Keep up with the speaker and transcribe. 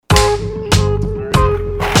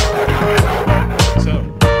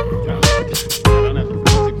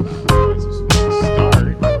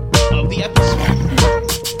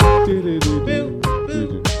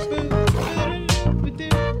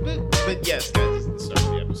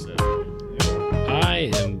I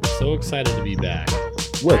am so excited to be back.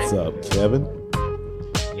 What's up, Kevin?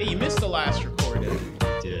 Yeah, you missed the last recording.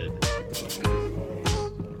 I did.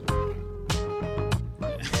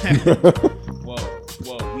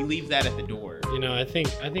 Whoa, we leave that at the door. You know, I think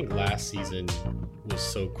last season was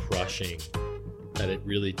so crushing that it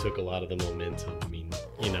really took a lot of the momentum. I mean,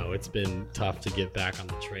 you know, it's been tough to get back on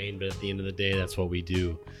the train, but at the end of the day, that's what we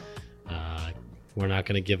do. We're not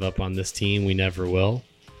going to give up on this team. We never will.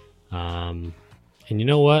 And you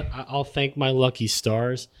know what? I'll thank my lucky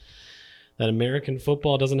stars that American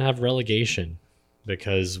football doesn't have relegation,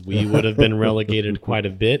 because we would have been relegated quite a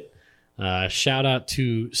bit. Shout out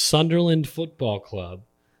to Sunderland Football Club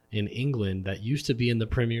in England that used to be in the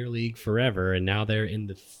Premier League forever, and now they're in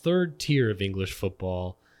the third tier of English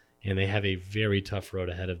football, and they have a very tough road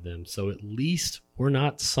ahead of them. So at least we're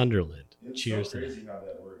not Sunderland. It's Cheers so to crazy that. how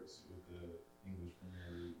that works with the English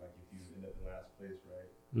Premier League. Like, if you end up in last place, right,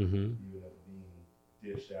 Mm-hmm. you end up being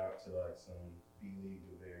dished out to like some B League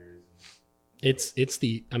of theirs. It's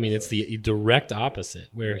the direct opposite.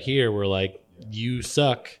 Where here we're like, you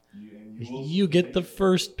suck. You get the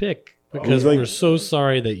first pick because like- we're so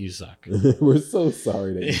sorry that you suck. We're so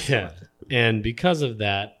sorry that you Yeah. And because of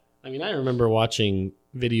that, I mean, I remember watching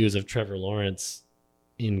videos of Trevor Lawrence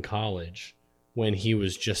in college when he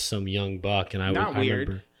was just some young buck, and Not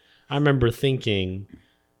weird. I remember thinking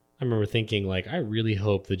like, I really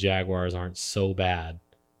hope the Jaguars aren't so bad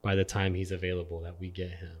by the time he's available that we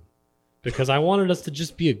get him, because I wanted us to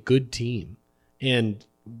just be a good team. And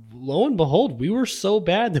lo and behold, we were so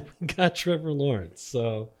bad that we got Trevor Lawrence.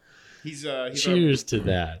 So He's cheers to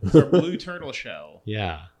that. He's our blue turtle shell.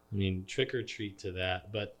 Yeah. I mean, trick or treat to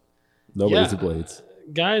that. But Nobody's yeah, a Blades.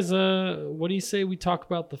 guys, what do you say we talk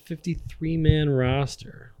about the 53-man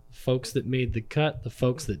roster? Folks that made the cut, the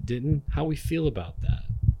folks that didn't. How we feel about that?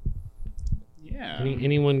 Yeah.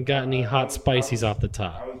 Anyone got any hot spices off the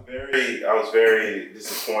top? I was very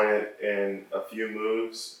disappointed in a few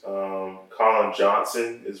moves. Colin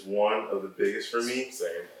Johnson is one of the biggest for me.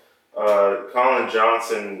 Same. Colin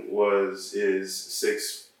Johnson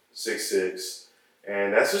is 6'6",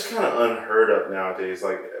 and that's just kind of unheard of nowadays.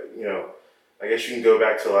 Like, you know, I guess you can go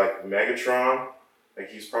back to like Megatron. Like,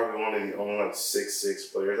 he's probably one of the only like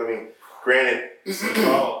 6'6" players. I mean, granted,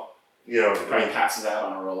 you know, Probably passes out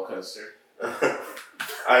on a roller coaster.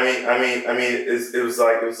 I mean, it was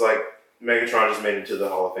like Megatron just made it to the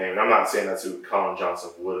Hall of Fame. And I'm not saying that's who Colin Johnson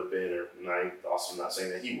would have been, or I'm also not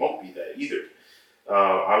saying that he won't be that either.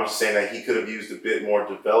 I'm just saying that he could have used a bit more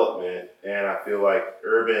development, and I feel like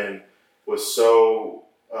Urban was so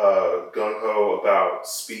gung-ho about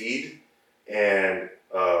speed and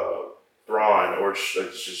brawn, or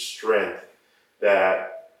just strength,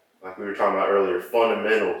 that, like we were talking about earlier,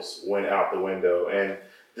 fundamentals went out the window, and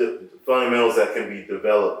the fundamentals that can be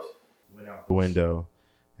developed went out the window.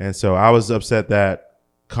 And so I was upset that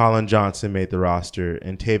Colin Johnson made the roster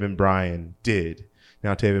and Taven Bryan did.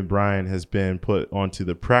 Now, Taven Bryan has been put onto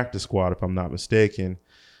the practice squad, if I'm not mistaken.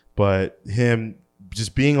 But him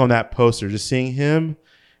just being on that poster, just seeing him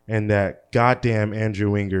and that goddamn Andrew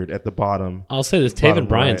Wingard at the bottom. I'll say this: Bottom Taven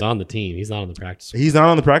Bryan's right. on the team. He's not on the practice squad. He's not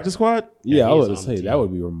on the practice squad? Yeah, I he's would on the say team. that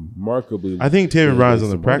would be remarkably. I think Taven Bryan's on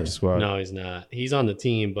the some practice squad. No, he's not. He's on the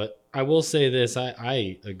team, but I will say this: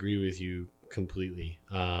 I agree with you completely.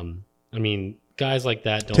 I mean, guys like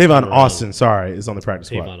that don't. Tavon come around. Austin, sorry, is on the practice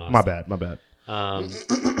squad. Tavon Austin. My bad.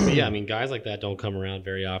 But yeah, I mean, guys like that don't come around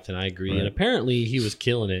very often. I agree, Right. and apparently he was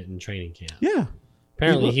killing it in training camp. Yeah.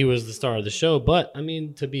 Apparently he was the star of the show. But I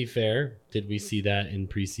mean, to be fair, did we see that in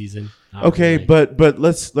preseason? Not Okay, really. but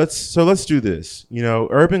let's do this. You know,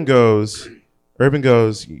 Urban goes,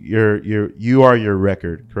 you are your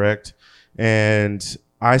record, correct? And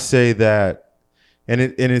I say that, and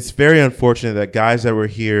it's very unfortunate that guys that were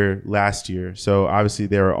here last year, so obviously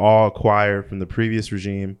they were all acquired from the previous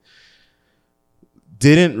regime,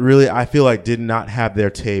 I feel like did not have their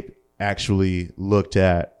tape actually looked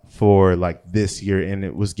at for like this year, and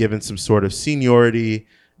it was given some sort of seniority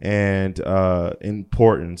and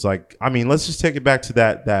importance. Like, I mean, let's just take it back to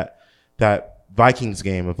that Vikings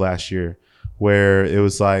game of last year, where it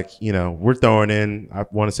was like, you know, we're throwing in, I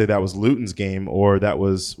want to say that was Luton's game, or that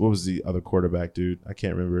was, what was the other quarterback, dude? I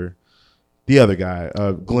can't remember. The other guy,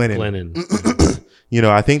 Glennon. You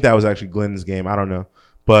know, I think that was actually Glennon's game. I don't know.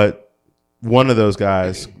 But one of those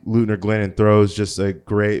guys, Luton or Glennon, throws just a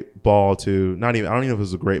great ball to, I don't even know if it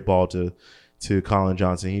was a great ball to Colin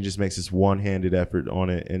Johnson. He just makes this one-handed effort on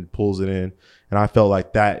it and pulls it in. And I felt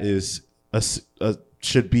like that is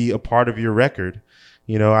should be a part of your record.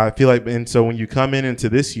 You know, I feel like, and so when you come into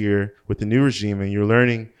this year with the new regime and you're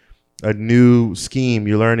learning a new scheme,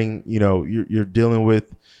 you're learning, you know, you're dealing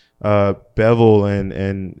with Bevel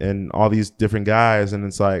and all these different guys, and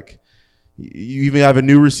it's like you even have a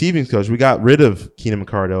new receiving coach. We got rid of Keenan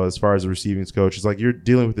McCardell as far as the receiving coach. It's like you're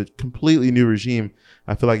dealing with a completely new regime.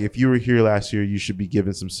 I feel like if you were here last year, you should be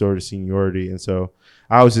given some sort of seniority. And so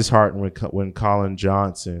I was disheartened when Colin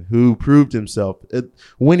Johnson, who proved himself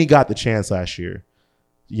when he got the chance last year,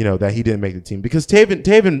 that he didn't make the team, because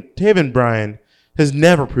Taven Bryan has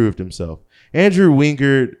never proved himself. Andrew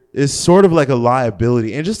Wingard is sort of like a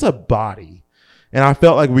liability and just a body. And I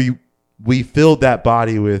felt like we filled that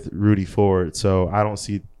body with Rudy Ford. So I don't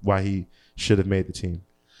see why he should have made the team.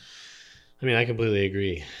 I mean, I completely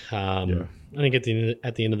agree. I think at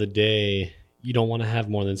the end of the day, you don't want to have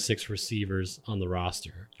more than 6 receivers on the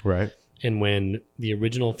roster. Right. And when the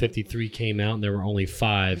original 53 came out and there were only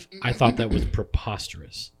 5, I thought that was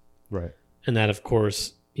preposterous. Right. And that, of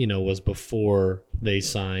course, was before they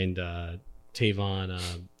signed Tyron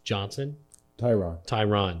Johnson.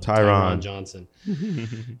 Tyron Johnson.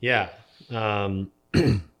 Yeah. I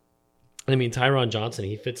mean, Tyron Johnson,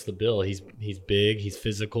 he fits the bill. He's big, he's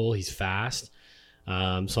physical, he's fast.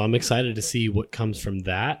 So I'm excited to see what comes from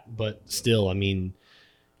that. But still, I mean,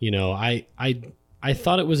 I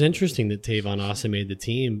thought it was interesting that Tavon Austin made the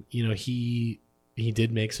team. He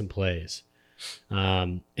did make some plays.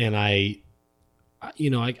 And I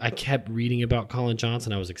kept reading about Colin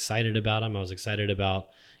Johnson. I was excited about him.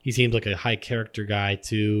 He seems like a high character guy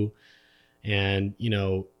too. And,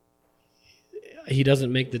 he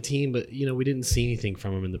doesn't make the team, but we didn't see anything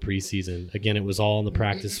from him in the preseason. Again, it was all on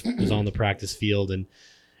the practice field, and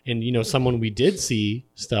someone we did see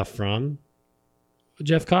stuff from,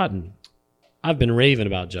 Jeff Cotton. I've been raving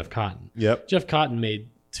about Jeff Cotton. Yep. Jeff Cotton made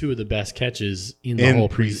 2 of the best catches in the whole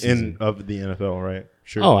preseason of the NFL, right?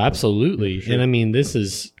 Sure. Oh, absolutely. Sure. And I mean, this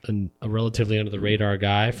is a relatively under the radar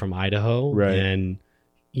guy from Idaho, right? And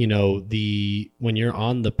when you're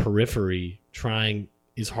on the periphery trying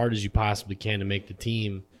as hard as you possibly can to make the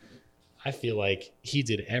team, I feel like he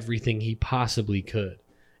did everything he possibly could.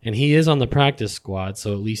 And he is on the practice squad,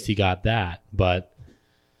 so at least he got that. But,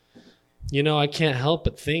 I can't help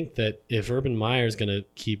but think that if Urban Meyer is going to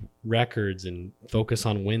keep records and focus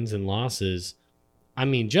on wins and losses, I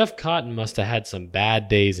mean, Jeff Cotton must have had some bad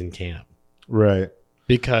days in camp. Right.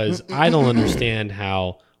 Because I don't understand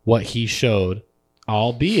how what he showed,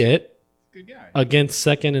 albeit good guy, against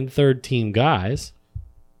second and third team guys,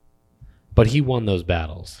 but he won those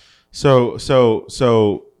battles. So,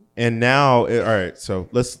 and now, all right. So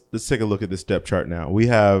let's take a look at this depth chart now. We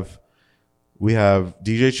have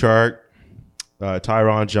DJ Chark,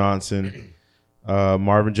 Tyron Johnson,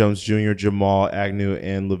 Marvin Jones Jr., Jamal Agnew,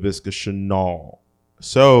 and Laviska Shenault.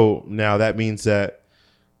 So now that means that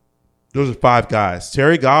those are 5 guys.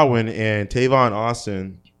 Terry Godwin and Tavon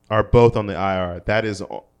Austin are both on the IR. That is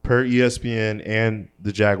per ESPN and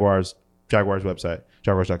the Jaguars website,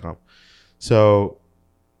 jaguars.com. So,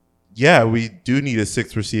 yeah, we do need a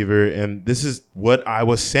 6th receiver, and this is what I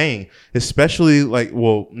was saying, especially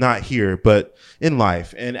not here, but in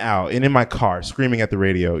life and out and in my car, screaming at the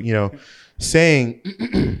radio, saying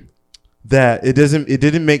that it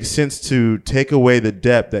didn't make sense to take away the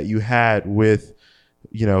depth that you had with,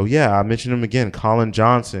 I mentioned him again, Colin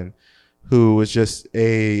Johnson, who was just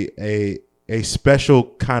a special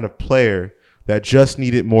kind of player that just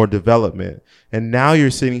needed more development. And now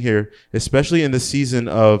you're sitting here, especially in the season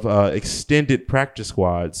of extended practice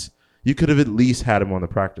squads, you could have at least had him on the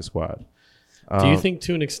practice squad. Do you think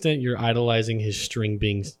to an extent you're idolizing his string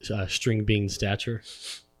bean stature?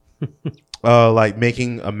 Like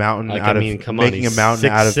making a mountain making a mountain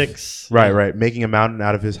out of 6'6". Right, making a mountain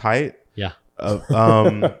out of his height. Yeah.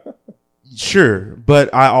 Sure,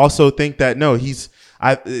 but I also think that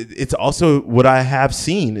it's also what I have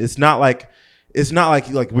seen. It's not like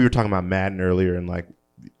we were talking about Madden earlier and like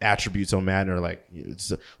attributes on Madden, or on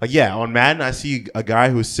Madden I see a guy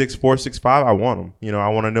who's 6'4", 6'5". I want him. I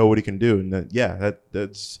want to know what he can do, and that's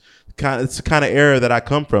it's the kind of era that I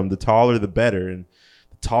come from. The taller, the better, and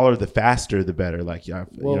the taller, the faster, the better.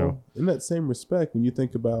 In that same respect, when you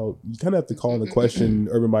think about, you kind of have to call into question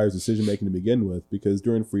Urban Meyer's decision making to begin with, because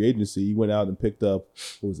during free agency, he went out and picked up,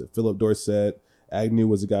 Phillip Dorsett. Agnew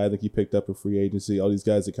was a guy I think he picked up in free agency. All these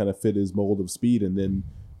guys that kind of fit his mold of speed, and then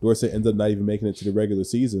Dorsett ends up not even making it to the regular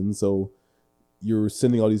season. So you're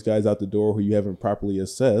sending all these guys out the door who you haven't properly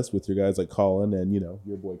assessed, with your guys like Colin and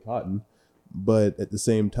your boy Cotton. But at the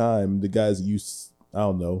same time, the guys you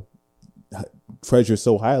treasure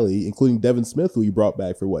so highly, including Devin Smith, who you brought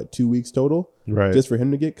back for 2 weeks total, right? Just for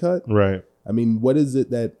him to get cut, right? I mean, what is it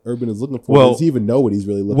that Urban is looking for? Does he even know what he's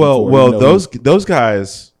really looking for? Well, those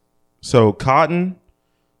guys. So Cotton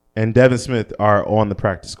and Devin Smith are on the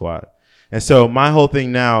practice squad. And so my whole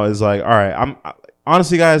thing now is like, all right,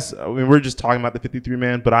 honestly, guys, I mean, we're just talking about the 53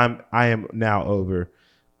 man, but I am now over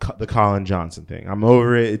the Colin Johnson thing. I'm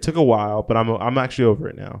over it. It took a while, but I'm actually over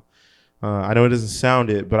it now. I know it doesn't sound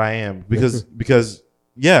it, but I am because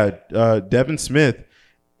Devin Smith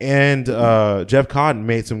and Jeff Cotton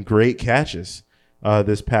made some great catches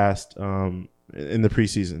this past in the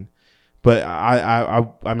preseason. But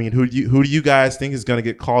I mean, who do you guys think is going to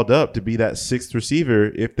get called up to be that sixth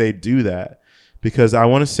receiver if they do that? Because I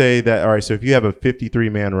want to say that, all right, so if you have a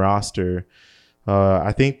 53-man roster,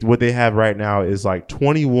 I think what they have right now is like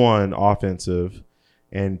 21 offensive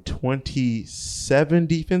and 27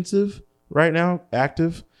 defensive right now,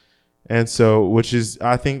 active. And so, which is,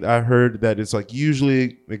 I think I heard that it's like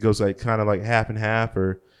usually it goes like kind of like half and half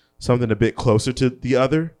or something a bit closer to the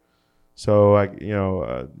other. So, like,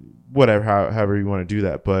 whatever, however you want to do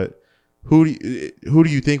that. But who do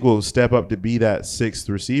you think will step up to be that sixth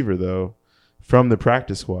receiver though from the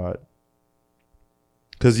practice squad?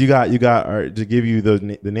 Because you got to give you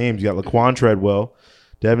the names. You got Laquan Treadwell,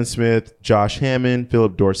 Devin Smith, Josh Hammond,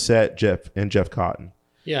 Philip Dorsett, Jeff Cotton.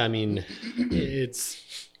 Yeah, I mean,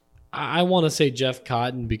 I want to say Jeff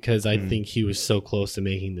Cotton because I think he was so close to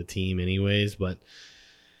making the team anyways, but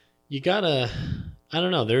you gotta, I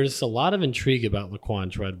don't know. There's a lot of intrigue about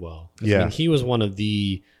Laquan Treadwell. Yeah. I mean, he was one of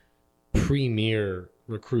the premier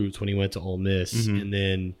recruits when he went to Ole Miss, and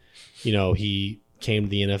then, he came to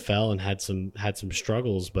the NFL and had some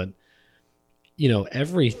struggles, but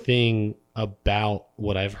everything about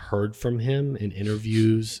what I've heard from him in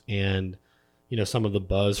interviews and some of the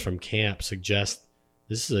buzz from camp suggests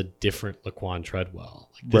this is a different Laquan Treadwell.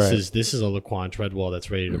 Like this is a Laquan Treadwell that's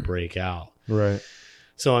ready to break out. Right.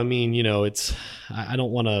 So I mean, I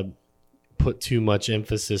don't want to put too much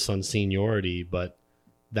emphasis on seniority, but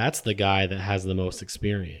that's the guy that has the most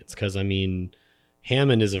experience. Because I mean,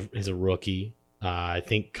 Hammond is a rookie. I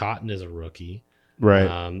think Cotton is a rookie. Right.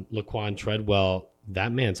 Laquan Treadwell,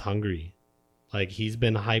 that man's hungry. Like, he's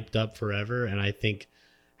been hyped up forever, and I think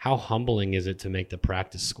how humbling is it to make the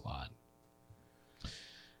practice squad?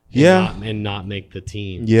 And not make the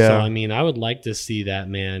team. Yeah. So I mean, I would like to see that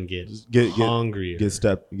man get hungrier. Because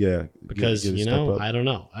I don't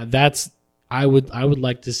know. I would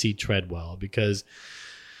like to see Treadwell because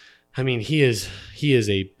I mean, he is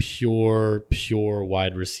a pure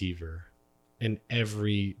wide receiver in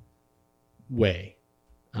every way.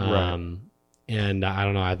 Right. And I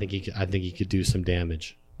don't know. I think he could do some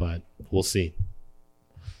damage, but we'll see.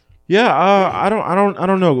 Yeah, I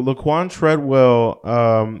don't know. Laquan Treadwell,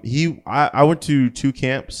 I went to 2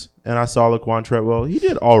 camps and I saw Laquan Treadwell. He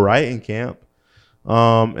did all right in camp.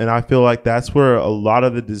 And I feel like that's where a lot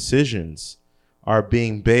of the decisions are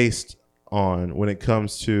being based on when it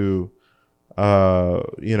comes to the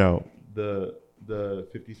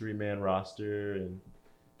 53-man roster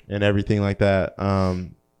and everything like that.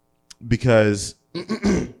 Because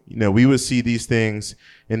we would see these things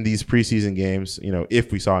in these preseason games,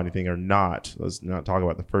 if we saw anything or not. Let's not talk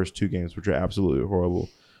about the first 2 games, which are absolutely horrible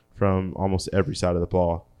from almost every side of the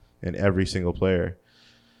ball and every single player.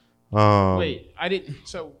 Wait, I didn't.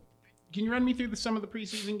 So, can you run me through some of the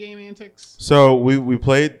preseason game antics? So we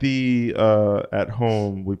played the at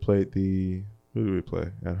home. We played the who did we play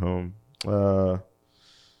at home? It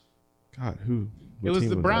was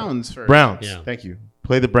the Browns first. Browns. Yeah. Thank you.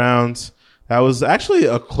 Played the Browns. That was actually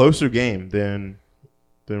a closer game than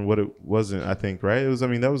what it wasn't, I think, right? It was, that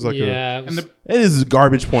was like it is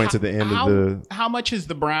garbage points at the end of the. How much is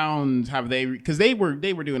the Browns, because they were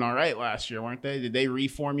doing all right last year, weren't they? Did they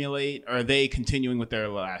reformulate, or are they continuing with their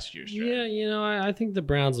last year's stretch? Yeah, I think the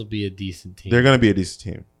Browns will be a decent team. They're going to be a decent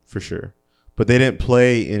team for sure. But they didn't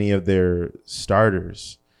play any of their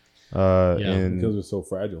starters. Because they're so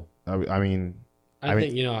fragile. I think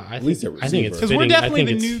it's Because fitting. we're definitely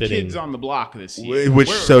the it's new fitting. kids on the block this year.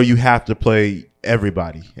 So you have to play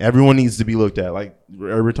everybody. Everyone needs to be looked at. Like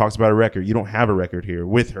Urban talks about a record. You don't have a record here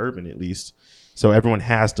with Urban, at least. So everyone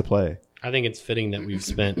has to play. I think it's fitting that we've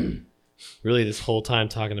spent really this whole time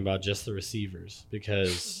talking about just the receivers,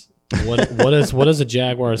 because what does a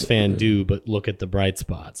Jaguars fan do but look at the bright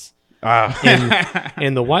spots?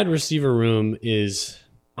 And the wide receiver room is,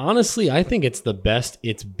 honestly, I think it's the best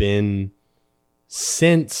it's been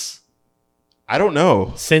since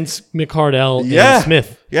McCardell and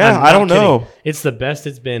Smith. Yeah, I don't know. It's the best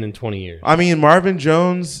it's been in 20 years. Marvin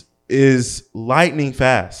Jones is lightning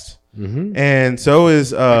fast. Mm-hmm. And so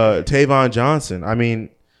is Tavon Johnson.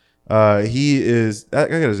 He is. I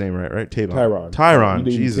got his name right? Tavon. Tyron.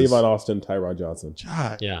 Jesus. Tavon Austin, Tyron Johnson.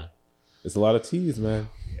 God. Yeah. It's a lot of T's, man.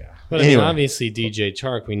 But Anyway. Obviously DJ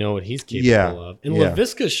Chark, we know what he's capable of. And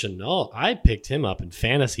Laviska Shenault, I picked him up in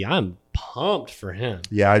fantasy. I'm pumped pumped for him.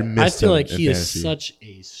 Yeah, I I missed feel him like in he fantasy. is such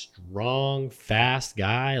a strong, fast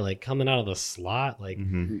guy. Like coming out of the slot, like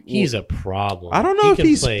Mhm. he's a problem. I don't know He if can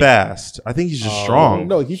he's play- fast. I think he's just Oh, strong.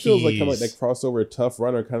 No, he feels like kind of like He's- that crossover tough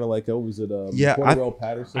runner, kind of like was it Yeah, Cordell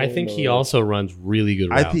Patterson? I think he or- also runs really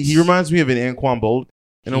good I routes. think he reminds me of an Anquan Bolt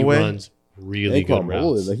in he a way. runs really Anquan good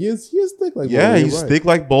Boldin. routes. Like, he is thick like Yeah, Boldin, he's you're right. thick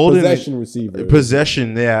like Bolden. Possession receiver.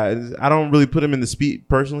 Possession, yeah. I don't really put him in the speed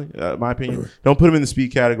personally. My opinion, don't put him in the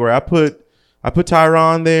speed category. I put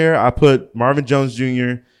Tyron there. I put Marvin Jones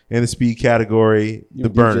Jr. in the speed category. You The know,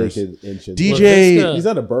 burners, DJ, LaVisca- he's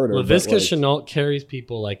not a burner. but, LaVisca like, Chenault carries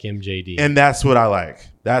people like MJD. and that's what I like.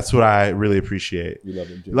 That's what I really appreciate. you love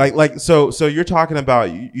him, Jim. Like so you're talking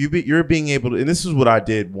about you're being able to, and this is what I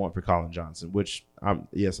did want for Colin Johnson, which I'm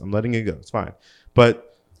letting it go. It's fine, but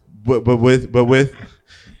with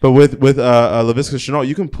LaVisca Chenault,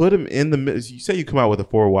 you can put him in the middle. You say you come out with a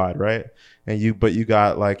 4 wide, right? And you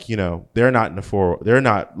got like, they're not in the 4. They're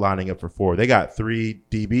not lining up for 4. They got 3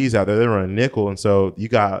 DBs out there. They're running nickel, and so you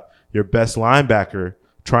got your best linebacker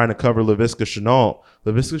trying to cover LaVisca Chenault.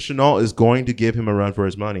 LaVisca Chenault is going to give him a run for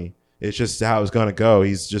his money. It's just how it's going to go.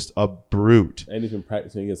 He's just a brute. and he's been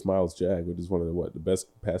practicing against Miles Jack, which is one of the best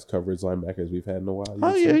pass coverage linebackers we've had in a while.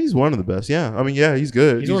 Oh yeah, he's one of the best. Yeah, I mean, yeah, he's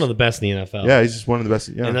good. he's one of the best in the NFL. Yeah, he's just one of the best.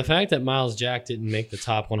 Yeah. And the fact that Miles Jack didn't make the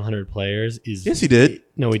top 100 players is Yes, he did.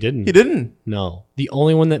 No, he didn't. He didn't. No, the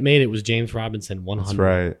only one that made it was James Robinson, 100. That's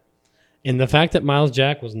right. And the fact that Miles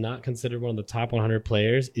Jack was not considered one of the top 100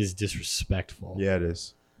 players is disrespectful. Yeah, it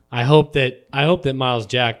is. I hope that Miles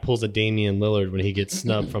Jack pulls a Damian Lillard when he gets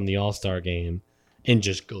snubbed from the All-Star game and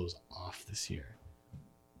just goes off this year.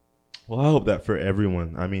 Well, I hope that for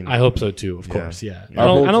everyone. I mean, I hope so too, of Yeah. course. Yeah. Our I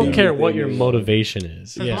whole don't team care what your thing is- motivation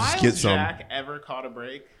is. Has Yeah. Miles get some. Jack ever caught a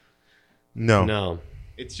break? no. No.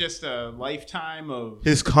 It's just a lifetime of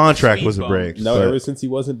His contract speed was a bumps. break. No, but ever since he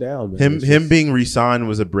wasn't down. Man, him it's him just- being re-signed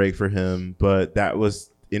was a break for him, but that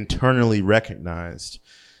was internally recognized.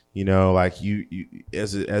 Like you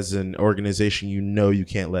as an organization, you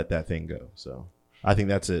can't let that thing go. So I think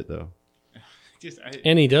that's it, though.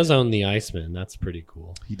 And he does own the Iceman. That's pretty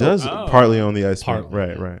cool. He does Oh. partly own the ice. Partly,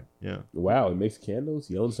 Right, yeah. right. Yeah. Wow, he makes candles.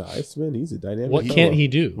 He owns the Iceman. He's a dynamic. What fellow. can't he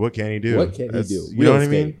do? What can he do? What can he That's- do? You know what I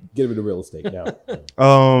Estate. mean? Get him into real estate now.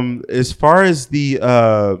 As far as the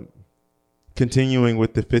continuing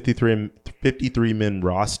with the 53 man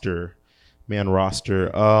roster,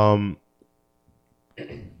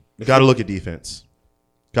 got to look at defense.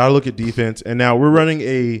 And now we're running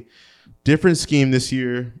a different scheme this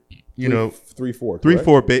year. 3-4.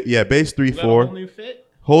 3-4, base Is that a 3-4, whole new fit?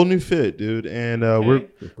 whole new fit, dude. And Okay.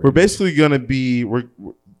 we're basically gonna be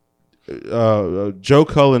Joe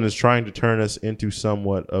Cullen is trying to turn us into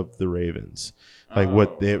somewhat of the Ravens, like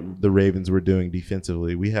what the Ravens were doing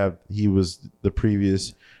defensively. He was the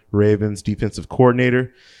previous Ravens defensive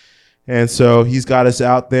coordinator, and so he's got us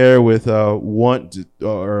out there with one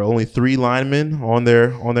or only 3 linemen on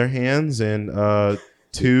their hands and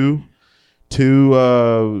two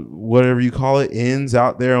whatever you call it, ends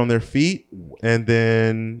out there on their feet, and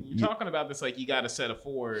then You're talking about this like you got a set of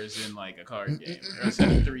 4s in like a card game, or a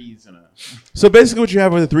set of 3s in a. so basically what you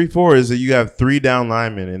have with a 3-4 is that you have 3 down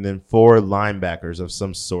linemen and then 4 linebackers of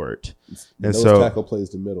some sort. And Nose so tackle plays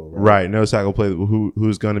the middle, right? right, no tackle play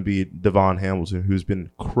who's going to be Devon Hamilton, who's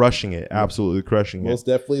been crushing it, absolutely crushing it. Most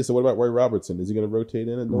definitely. So what about Roy Robertson? Is he going to rotate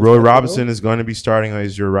in? At nose Roy tackle? Robinson is going to be starting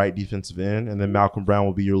as your right defensive end, and then Malcolm Brown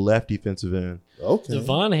will be your left defensive end. Okay.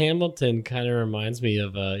 Devon Hamilton kind of reminds me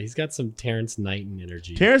of he's got some Terrence Knighton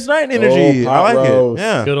energy. Terrence Knight energy, Oh, I pot like roast. it.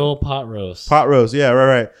 Yeah, Good old pot roast. pot roast. Yeah,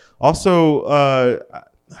 right. Also,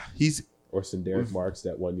 he's Or Derek Marks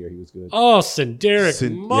that one year he was good. Oh, Derek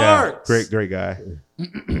Marks. Yeah, great guy.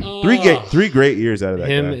 Oh. Three great years out of that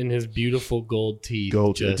Him guy. and his beautiful gold teeth.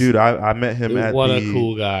 Gold, just- dude. I met him at what the. a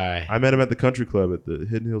cool guy. I met him at the country club at the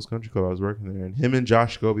Hidden Hills Country Club. I was working there, and him and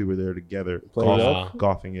Josh Scobie were there together, Playing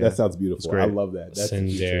golfing. Yeah, That sounds beautiful. great. I love that. That's the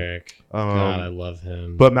future. Derek. God, I Um, love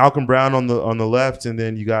him. but Malcolm Brown on the left, and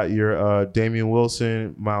then you got your Damian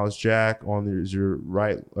Wilson, Miles Jack on your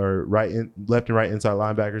right or left and right inside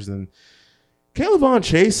linebackers, and Caleb Von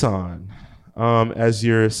Chason as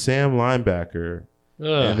your Sam linebacker.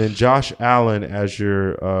 And then Josh Allen as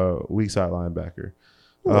your weak side linebacker.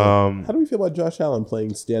 How do we feel about Josh Allen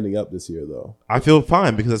playing standing up this year, though? I feel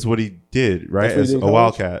fine because that's what he did, right? That's what he As did a in college?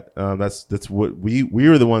 Wildcat. That's what we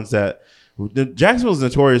were the ones that Jacksonville is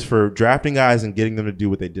notorious for drafting guys and getting them to do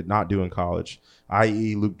what they did not do in college,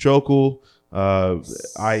 i.e. Luke Jokel,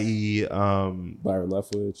 i.e. Byron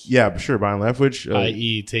Leftwich. Yeah, sure, Byron Leftwich.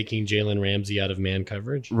 i.e. taking Jalen Ramsey out of man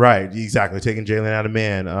coverage. Right, exactly. Taking Jalen out of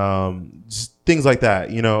man. Just things like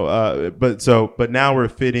that, you know. But now we're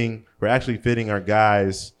actually fitting our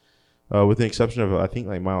guys, with the exception of I think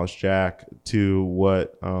like Miles Jack, to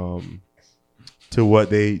what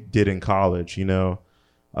they did in college, you know.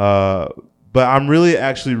 But I'm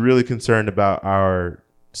really concerned about our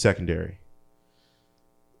secondary.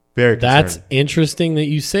 Very concerned. That's interesting that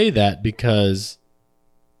you say that because,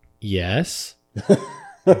 yes,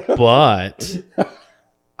 but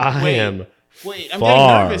I am Wait, I'm far,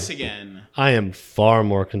 getting nervous again. I am far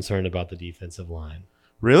more concerned about the defensive line.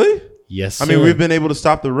 Really? Yes, I mean, sir. we've been able to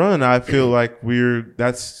stop the run. I feel like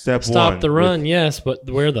that's step one. Stop the run, yes, but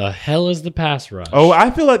where the hell is the pass rush? Oh,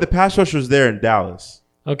 I feel like the pass rush was there in Dallas.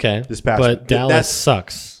 okay. This past but week. Dallas That's-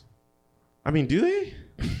 sucks. I mean, do they?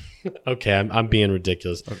 Okay, I'm being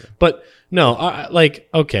ridiculous, but no,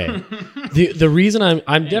 okay. the reason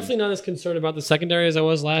I'm definitely not as concerned about the secondary as I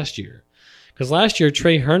was last year, because last year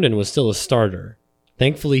Trey Herndon was still a starter.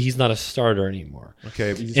 Thankfully, he's not a starter anymore. Okay.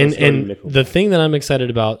 He's And just starting and nickel. the thing that I'm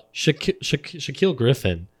excited about, Shaquille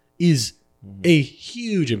Griffin is a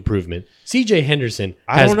huge improvement. C.J. Henderson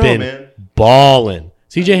I has don't know, been man. balling.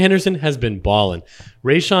 C.J. Henderson has been balling.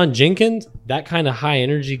 Rayshon Jenkins, that kind of high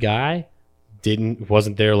energy guy,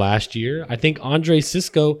 wasn't there last year. I think Andre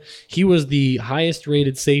Cisco, he was the highest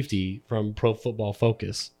rated safety from Pro Football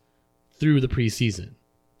Focus through the preseason.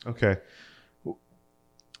 Okay.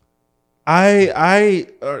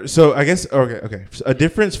 So I guess okay. A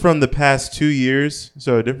difference from the past 2 years.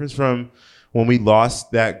 So a difference from when we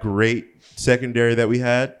lost that great secondary that we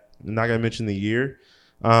had. I'm not gonna mention the year.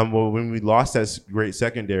 Well, when we lost that great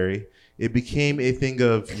secondary, it became a thing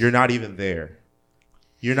of you're not even there.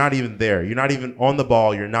 You're not even there. You're not even on the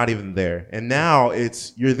ball. You're not even there. And now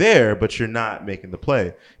it's you're there, but you're not making the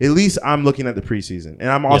play. At least I'm looking at the preseason, and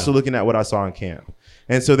I'm also looking at what I saw in camp.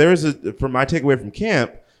 And so from my takeaway from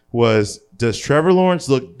camp was, does Trevor Lawrence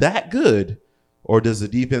look that good, or does the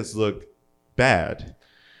defense look bad?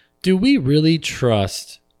 Do we really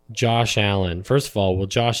trust Josh Allen? First of all, will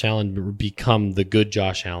Josh Allen become the good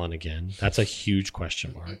Josh Allen again? That's a huge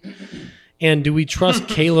question mark. And do we trust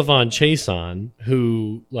Kayvon Chason,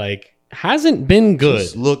 who hasn't been good?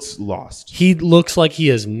 Just looks lost. He looks like he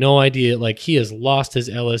has no idea. Like he has lost his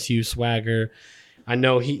LSU swagger. I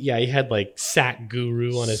know he had sack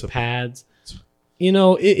guru on his pads. You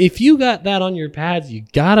know, if you got that on your pads, you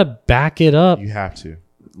gotta back it up. You have to.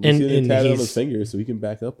 And and tat on he's- his finger so he can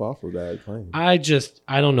back up off of that claim. I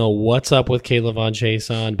don't know what's up with Kayvon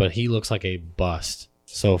Chason, but he looks like a bust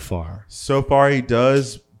so far. So far he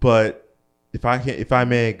does, but if I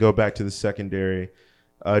may go back to the secondary,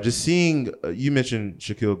 just seeing you mentioned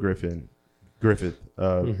Shaquille Griffith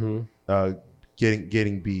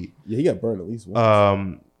getting beat. Yeah, he got burned at least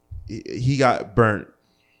once. He got burnt.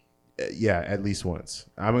 Yeah, at least once.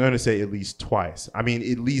 I'm going to say at least twice. I mean,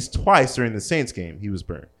 at least twice during the Saints game, he was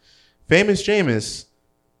burnt. Famous Jameis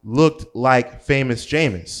looked like Famous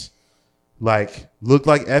Jameis. Looked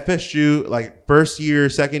like FSU, first year,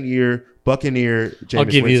 second year, Buccaneer Jameis I'll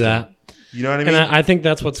give you Winston. that. You know what I mean? And I think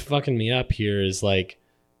that's what's fucking me up here is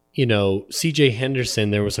CJ Henderson,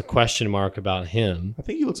 there was a question mark about him. I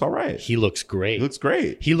think he looks all right. He looks great. He looks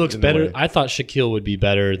great. He looks in a better. way. I thought Shaquille would be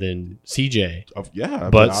better than CJ. Yeah.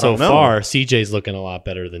 But I so don't know. far, CJ's looking a lot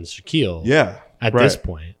better than Shaquille Yeah. at right, this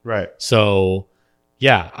point. Right. So,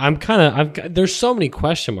 yeah, there's so many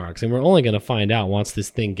question marks, and we're only going to find out once this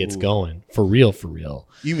thing gets going. For real.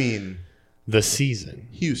 You mean The season.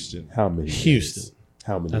 Houston. How many? Houston. Days?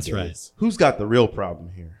 How many? That's days? right. Who's got the real problem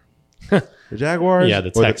here? The Jaguars Yeah, the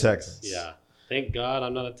or Texans. the Texans? Yeah. Thank God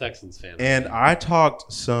I'm not a Texans fan. And I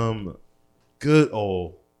talked some good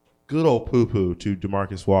old poo-poo to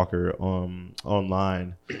DeMarcus Walker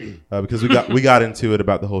online because we got into it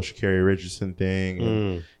about the whole Sha'Carri Richardson thing.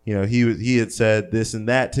 And, you know, he had said this and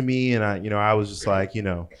that to me, and I was just like,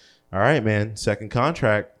 all right, man, second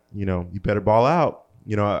contract, you better ball out.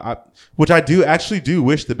 Which I do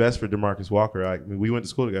wish the best for DeMarcus Walker. We went to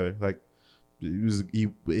school together. He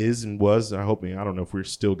is and was. I don't know if we're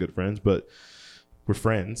still good friends, but we're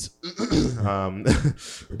friends.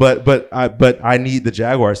 But I need the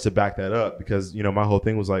Jaguars to back that up because my whole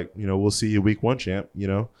thing was we'll see you week one, champ.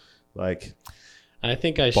 I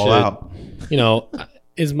think I ball should. out.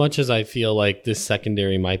 As much as I feel like this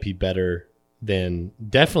secondary might be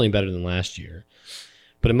definitely better than last year,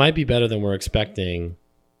 but it might be better than we're expecting.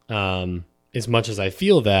 As much as I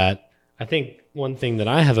feel that, I think one thing that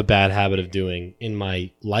I have a bad habit of doing in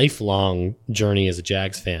my lifelong journey as a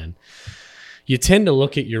Jags fan, you tend to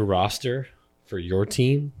look at your roster for your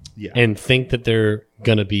team and think that they're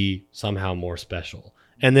going to be somehow more special.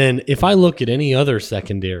 And then if I look at any other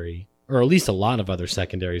secondary, or at least a lot of other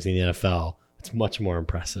secondaries in the NFL, it's much more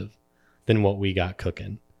impressive than what we got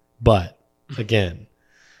cooking. But again,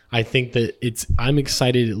 I think that I'm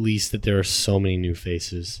excited at least that there are so many new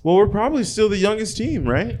faces. Well, we're probably still the youngest team,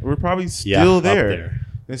 right? We're probably still up there.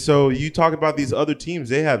 And so you talk about these other teams,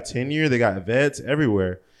 they have tenure, they got vets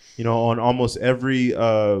everywhere, on almost every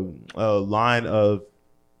line of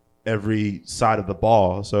every side of the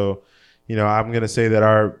ball. So, I'm going to say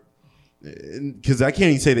that because I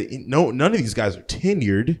can't even say that none of these guys are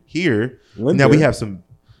tenured here. Linder. Now we have some,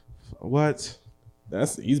 what?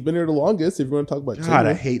 He's been here the longest. If you want to talk about, God,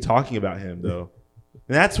 tenure. I hate talking about him though.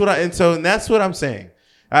 And that's what I'm saying.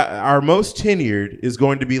 Our most tenured is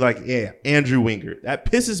going to be like Andrew Wingert. That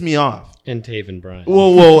pisses me off. And Taven Bryan.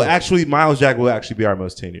 Well, actually, Miles Jack will actually be our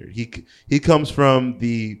most tenured. He comes from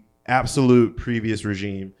the absolute previous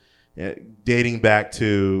regime, dating back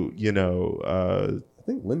to I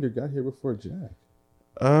think Linder got here before Jack.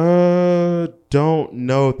 Don't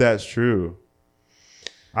know if that's true.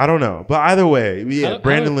 I don't know, but either way,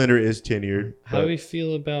 Brandon Linder is tenured. How do we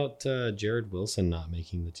feel about Jared Wilson not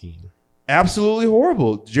making the team? Absolutely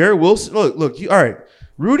horrible. Jared Wilson. Look. All right,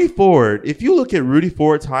 Rudy Ford. If you look at Rudy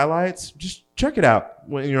Ford's highlights, just check it out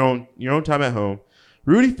when your own time at home.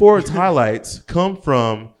 Rudy Ford's highlights come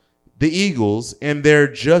from the Eagles, and they're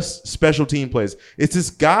just special team plays. It's this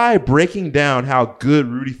guy breaking down how good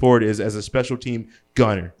Rudy Ford is as a special team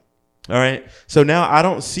gunner. All right. So now I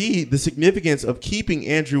don't see the significance of keeping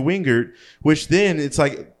Andrew Wingert, which then it's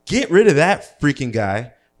like, get rid of that freaking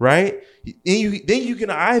guy, right? And then you can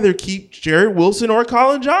either keep Jared Wilson or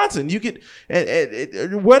Colin Johnson. You could,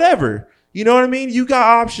 whatever. You know what I mean? You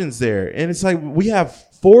got options there. And it's like, we have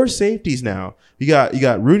 4 safeties now. You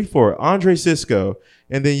got Rudy Ford, Andre Sisco,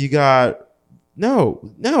 and then you got, now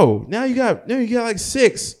you got like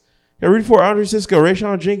 6. You got Rudy Ford, Andre Sisco,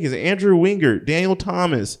 Rayshon Jenkins, Andrew Wingert, Daniel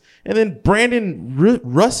Thomas, and then Brandon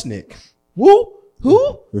Rusnick. Who?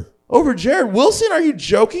 Over Jared Wilson? Are you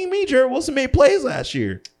joking me? Jared Wilson made plays last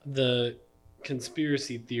year. The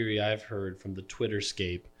conspiracy theory I've heard from the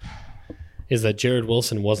Twitterscape is that Jared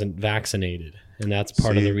Wilson wasn't vaccinated, and that's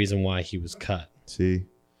part of the reason why he was cut. See?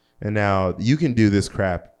 And now you can do this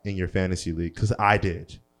crap in your fantasy league because I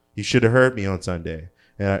did. You should have heard me on Sunday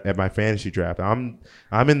at my fantasy draft. I'm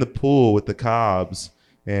in the pool with the Cobbs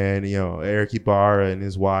and Eric Ibarra and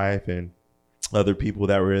his wife and other people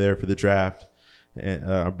that were there for the draft, and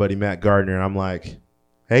our buddy Matt Gardner. And I'm like,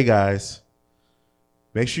 hey guys,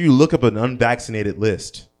 make sure you look up an unvaccinated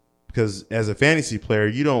list because as a fantasy player,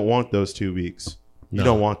 you don't want those 2 weeks. You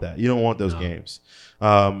don't want that. You don't want those games.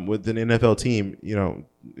 With an NFL team,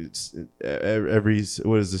 it's every,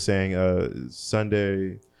 what is the saying?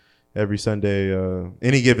 Sunday. Every Sunday,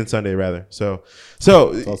 any given Sunday, rather. So it's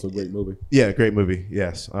also a great movie. Yeah, great movie.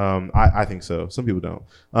 Yes, I think so. Some people don't.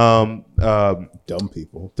 Dumb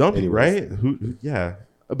people, right? Who? Yeah,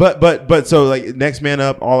 but so like next man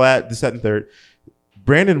up, all that, this, that, and third.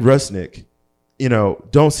 Brandon Rusnick,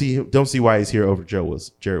 don't see why he's here over Jared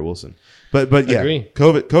Wilson. But yeah, Agree.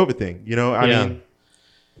 COVID thing. I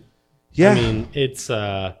mean, it's.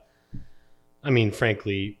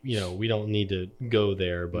 Frankly, we don't need to go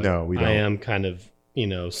there, but no, we don't. I am kind of,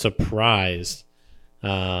 surprised,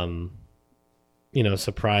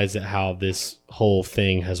 surprised at how this whole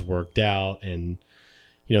thing has worked out. And,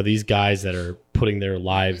 these guys that are putting their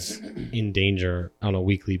lives in danger on a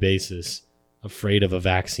weekly basis, afraid of a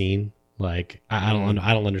vaccine. Like, I don't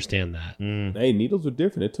understand that. Hey, needles are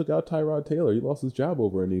different. It took out Tyrod Taylor. He lost his job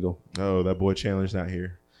over a needle. Oh, that boy Chandler's not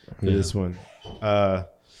here for this one.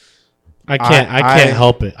 I can't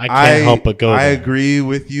help it. I can't help but go. I there. agree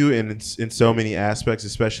with you in so many aspects,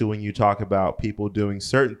 especially when you talk about people doing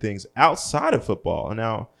certain things outside of football. And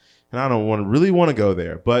I don't really want to go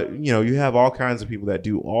there, but you have all kinds of people that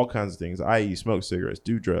do all kinds of things, i.e., smoke cigarettes,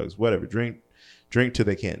 do drugs, whatever, drink till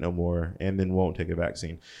they can't no more, and then won't take a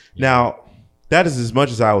vaccine. Yeah. Now, that is as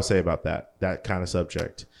much as I will say about that kind of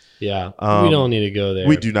subject. Yeah, we don't need to go there.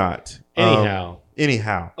 We do not.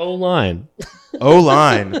 Anyhow. O-line.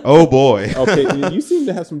 O-line. Oh, boy. Okay, you seem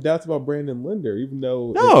to have some doubts about Brandon Linder, even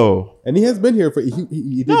though... No. And he has been here for...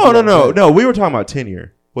 He did No. We were talking about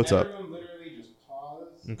tenure. What's up? Everyone literally just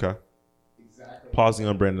paused. Okay. Exactly. Pausing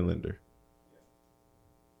on Brandon Linder.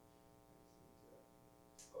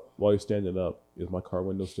 While you're standing up, is my car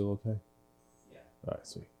window still okay? Yeah. All right,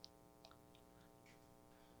 sweet.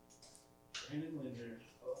 Brandon Linder.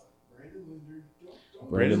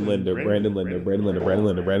 Brandon Linder. Brandon Linder. Brandon Linder. Brandon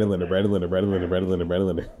Linder. Brandon Linder. Brandon Linder. Brandon Linder. Brandon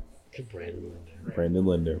Linder. Brandon Linder. Brandon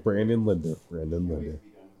Linder. Brandon Linder. Brandon Linder.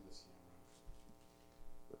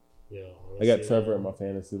 I got Trevor in my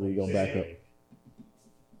fantasy league on backup.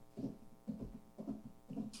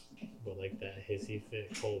 But like that hissy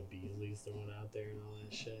fit Cole Beasley's throwing out there and all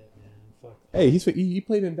that shit, man. fuck. Hey, he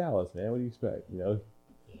played in Dallas, man. What do you expect? You know.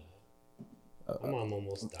 My mom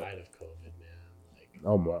almost died of COVID, man. Like,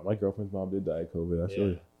 Oh my girlfriend's mom did die of COVID. I feel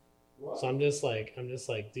yeah. you. So I'm just like,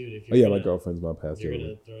 dude, if Oh you're yeah, my gonna, girlfriend's mom if passed you're over.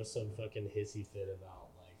 gonna throw some fucking hissy fit about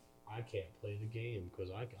like I can't play the game because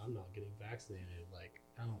I'm not getting vaccinated, like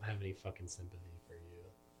I don't have any fucking sympathy for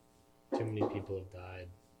you. Too many people have died.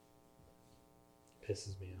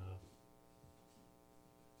 Pisses me off.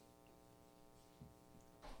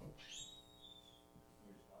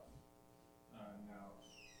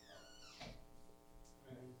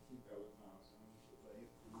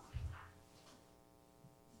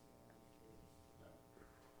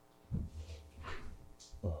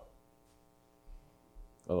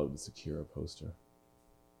 I love the Sakura poster.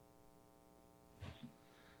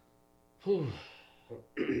 Whew. I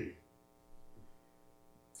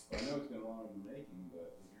know it's been long in the making,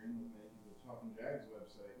 but the dream of making the Talking Jags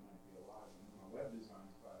website might be alive in my web design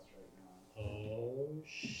class right now. Oh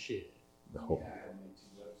shit. Oh. Yeah, I had made 2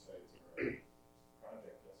 websites for a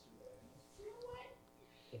project yesterday.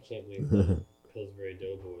 I can't believe that Pillsbury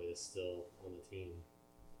Doughboy is still on the team.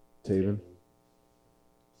 Taven.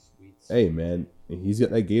 Sweet. Hey man, he's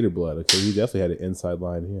got that Gator blood. Okay, he definitely had an inside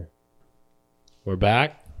line here. We're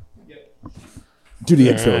back. Do the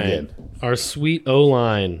All intro right. again. Our sweet O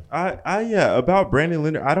line. Yeah, about Brandon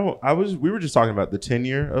Linder. We were just talking about the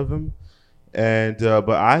tenure of him. And but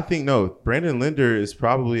I think no, Brandon Linder is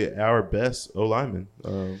probably our best O lineman.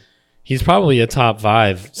 He's probably a top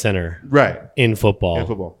 5 center Right. in football. In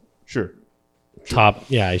football. Sure. Top,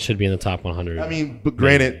 yeah, he should be in the top 100. I mean, but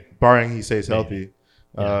granted, barring he stays healthy.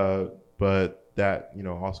 Yeah. But that,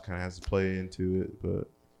 also kind of has to play into it. But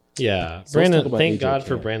yeah, So let's Brandon. talk about Thank AJ God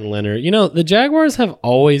for Cann. Brandon Leonard. The Jaguars have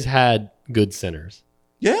always had good centers.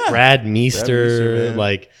 yeah. Brad Meester, man.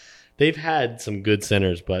 like they've had some good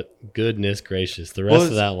centers, but goodness gracious, the rest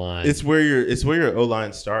of that line. It's where your O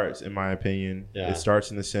line starts, in my opinion. Yeah. It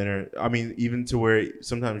starts in the center. I mean, even to where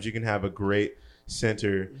sometimes you can have a great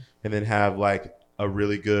center and then have like a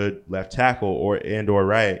really good left tackle or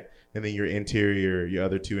right, and then your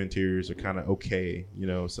other 2 interiors are kind of okay.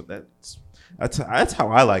 So that's how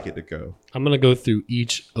I like it to go. I'm gonna go through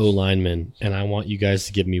each O lineman, and I want you guys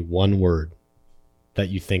to give me one word that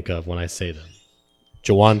you think of when I say them.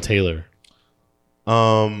 Jawan Taylor,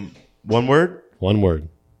 One word. one word.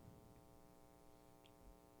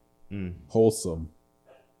 Wholesome.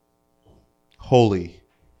 Holy.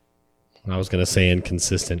 I was gonna say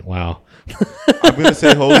inconsistent. Wow. I'm gonna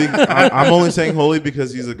say holy. I'm only saying holy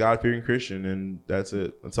because he's a God-fearing Christian, and that's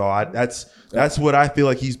it. That's all. That's what I feel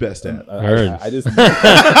like he's best at. Heard. I just Heard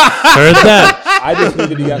that. I just knew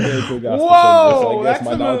that he got married to a gospel Whoa, singer, so I guess that's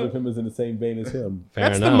my the knowledge mo- of him is in the same vein as him. Fair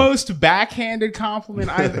That's enough. the most backhanded compliment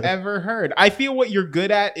I've ever heard. I feel what you're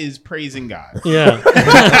good at is praising God. Yeah.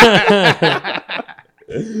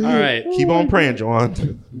 All right. Keep on praying,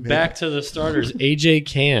 Juwan. Back to the starters. AJ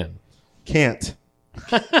Cann, Can't.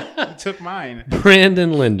 He took mine.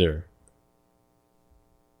 Brandon Linder,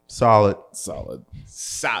 Solid. Solid.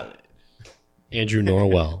 Solid. Andrew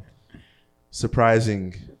Norwell,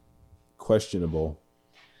 Surprising. Questionable.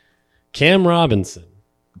 Cam Robinson.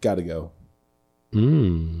 Gotta go.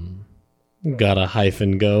 Got a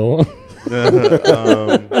hyphen go.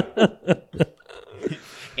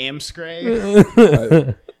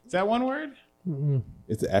 Amscray. Is that one word?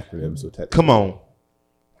 It's an acronym, so technically. Come on.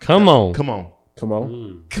 Come on. Come on. Come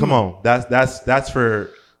on. Come on. That's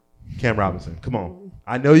for Cam Robinson. Come on.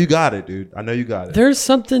 I know you got it, dude. I know you got it. There's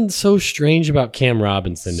something so strange about Cam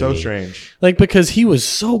Robinson. To So me. strange. Like, because he was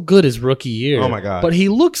so good his rookie year. Oh, my God. But he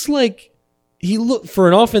looks like for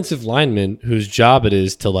an offensive lineman whose job it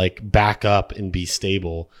is to like back up and be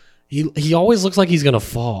stable. He always looks like he's gonna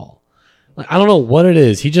fall. Like, I don't know what it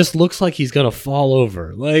is. He just looks like he's gonna fall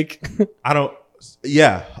over. Like I don't.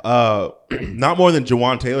 Yeah. Not more than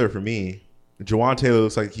Jawan Taylor for me. Jawan Taylor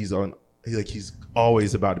looks like he's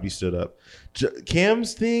always about to be stood up.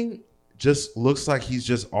 Cam's thing just looks like he's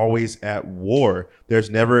just always at war. There's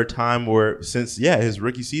never a time where since his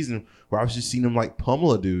rookie season where I was just seeing him like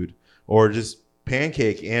pummel a dude or just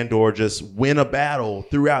pancake and or just win a battle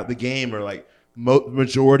throughout the game or like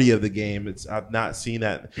majority of the game. I've not seen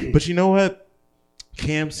that. But you know what?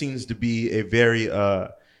 Cam seems to be a very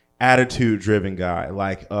attitude driven guy.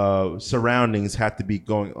 Like surroundings have to be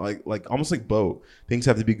going like almost like Bo. Things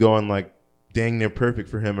have to be going like dang near perfect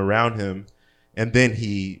for him around him, and then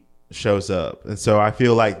he shows up. And so I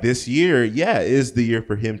feel like this year, is the year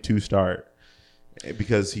for him to start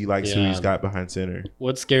because he likes who he's got behind center.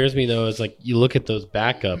 what scares me though is like you look at those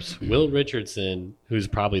backups. Will Richardson, who's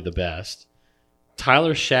probably the best.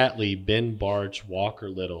 Tyler Shatley, Ben Barch, Walker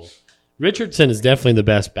Little. Richardson is definitely the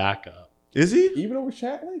best backup. Is he? Even over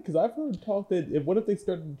Shatley? Because I've heard talk that what if they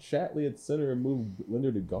started Shatley at center and moved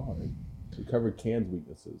Linder to guard to cover Can's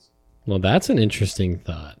weaknesses? Well, that's an interesting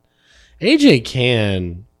thought. AJ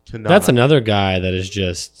Can, that's another guy that is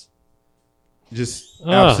just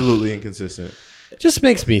absolutely inconsistent. It just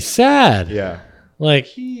makes me sad. Yeah. Like,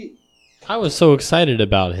 I was so excited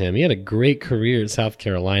about him. He had a great career at South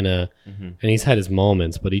Carolina, and he's had his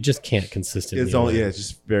moments, but he just can't consistently. It's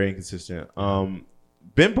just very inconsistent.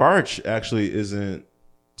 Ben Barch actually isn't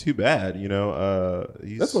too bad, you know.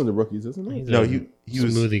 That's one of the rookies, isn't it? No, he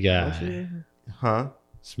was smoothie guy. Huh?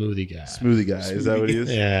 Smoothie guy. Smoothie guy. Is that what he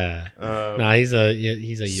is? Yeah. No, he's a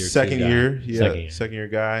year second two guy. year. Yeah, second year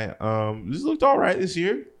guy. This looked all right this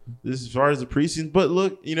year. This as far as the preseason, but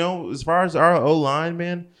look, you know, as far as our O line,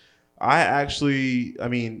 man,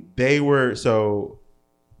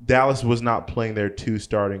 Dallas was not playing their 2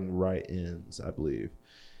 starting right ends, I believe.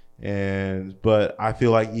 But I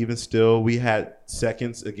feel like even still, we had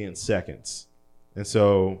seconds against seconds. And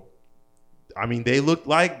so, I mean, they looked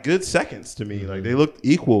like good seconds to me. Like, they looked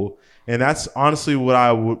equal. And that's honestly what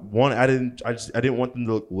I would want. I didn't want them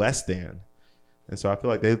to look less than. And so I feel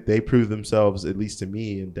like they proved themselves, at least to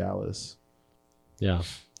me, in Dallas. Yeah.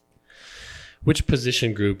 Which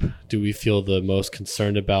position group do we feel the most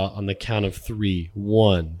concerned about on the count of 3?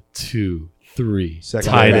 1, 2, 3.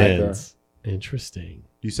 Tight ends. Interesting.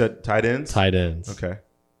 You said tight ends? Tight ends. Okay.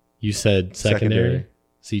 You said secondary.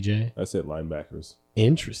 CJ? I said linebackers.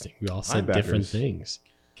 Interesting. We all said different things.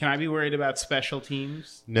 Can I be worried about special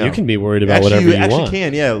teams? No. You can be worried about whatever you want. Actually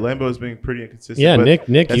can, yeah. Lambo's being pretty inconsistent. Yeah, Nick,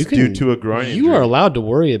 that's you can. due to a groin injury. You are allowed to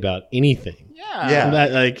worry about anything. Yeah.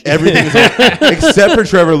 That, like everything is except for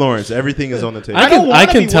Trevor Lawrence. Everything is on the table. I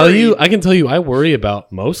can tell you I worry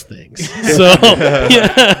about most things. So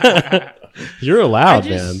yeah. You're allowed,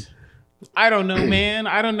 man. I don't know, man.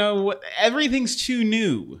 I don't know what. Everything's too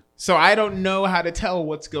new, so I don't know how to tell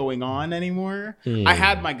what's going on anymore. I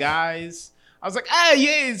had my guys. I was like,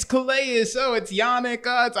 yeah, it's Calais. Oh, it's Yannick.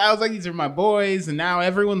 I was like, these are my boys, and now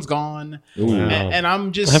everyone's gone. Wow. And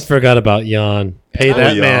I'm just. I forgot about Jan. Pay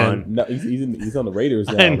that man. No, he's on the Raiders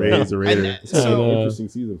now. Raiders, Raiders. It's an interesting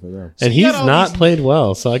season for them. And he's not played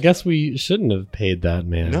well, so I guess we shouldn't have paid that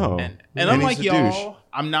man. No. And unlike y'all,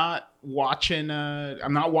 I'm not watching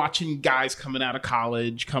guys coming out of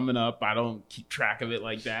college coming up. I don't keep track of it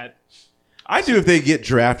like that. I do if they get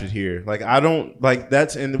drafted here. Like, I don't like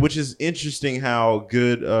that's, and which is interesting how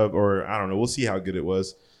good of, or I don't know, we'll see how good it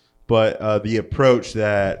was, but the approach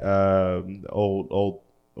that old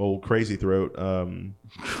crazy throat,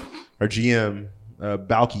 our GM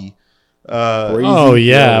Balky. Oh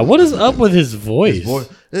yeah, what is up with his voice?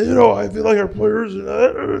 You know, I feel like our players.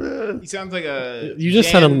 He sounds like a. You just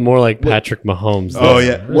sound more like Patrick Mahomes. Oh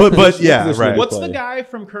yeah, but yeah, right. What's the guy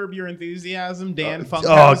from Curb Your Enthusiasm? Dan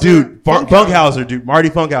Funkhauser. Oh, dude, Funkhauser, dude, Marty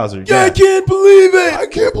Funkhauser. Yeah, I can't believe it. I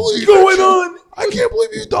can't believe going on. I can't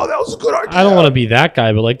believe you thought that was a good idea. I don't want to be that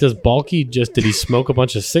guy, but like, does Balky did he smoke a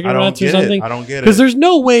bunch of cigarettes or something? I don't get it. Because there's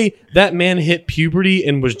no way that man hit puberty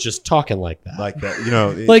and was just talking like that. Like that, you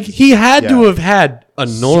know. Like, he had to have had a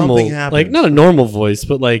normal, like, not a normal voice,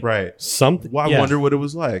 but like something. Well, I wonder what it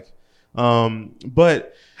was like.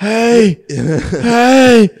 But hey,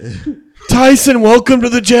 Tyson, welcome to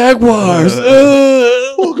the Jaguars.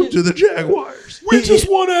 Welcome to the Jaguars. We just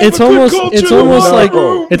want to have it's a almost, good culture.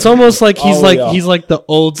 It's almost like he's he's like the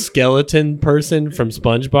old skeleton person from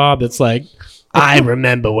SpongeBob. It's like, I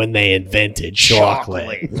remember when they invented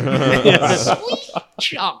chocolate. Sweet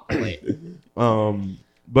chocolate.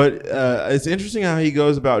 But it's interesting how he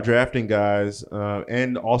goes about drafting guys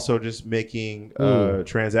and also just making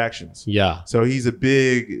transactions. Yeah. So he's a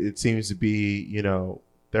big, it seems to be, you know,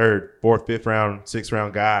 3rd, 4th, 5th round, 6th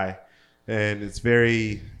round guy. And it's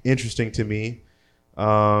very interesting to me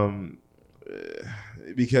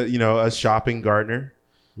because, you know, us shopping Gardner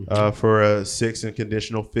for a 6th and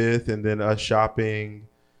conditional 5th, and then us shopping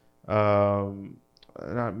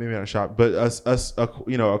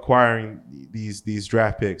acquiring these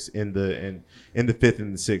draft picks in the 5th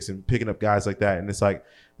and the 6th and picking up guys like that. And it's like,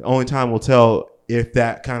 the only time will tell if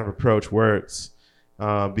that kind of approach works,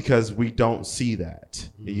 because we don't see that.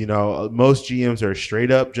 You know, most GMs are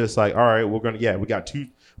straight up just like, all right, we got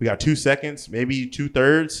 2 seconds, maybe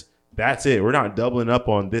 2/3. That's it. We're not doubling up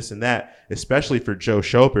on this and that, especially for Joe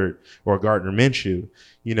Schobert or Gardner Minshew,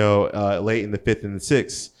 you know, late in the 5th and the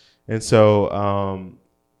 6th. And so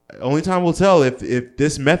only time will tell if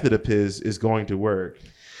this method of his is going to work.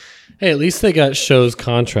 Hey, at least they got Show's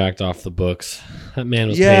contract off the books. That man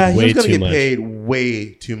was paid way too much. Yeah, he's going to get paid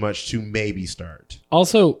way too much to maybe start.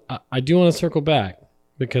 Also, I do want to circle back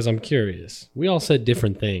because I'm curious. We all said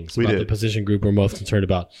different things about the position group we're most concerned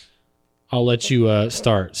about. I'll let you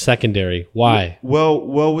start. Secondary. Why?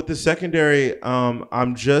 Well, with the secondary,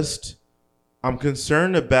 I'm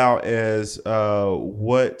concerned about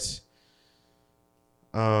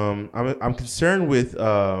I'm concerned with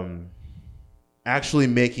actually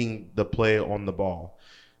making the play on the ball.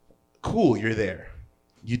 Cool, you're there.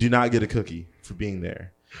 You do not get a cookie for being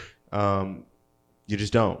there. You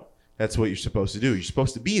just don't. That's what you're supposed to do. You're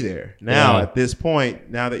supposed to be there. Now, at this point,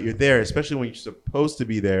 now that you're there, especially when you're supposed to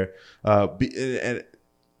be there, not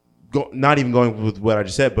even going with what I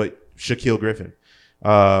just said, but Shaquille Griffin,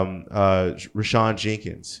 Rashawn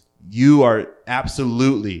Jenkins, you are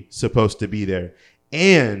absolutely supposed to be there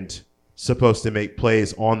and supposed to make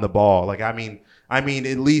plays on the ball. Like, I mean, I'm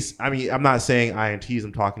not saying INTs.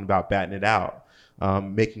 I'm talking about batting it out,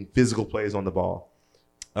 making physical plays on the ball.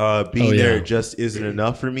 Being there just isn't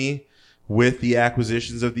enough for me with the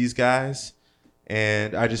acquisitions of these guys,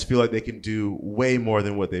 and I just feel like they can do way more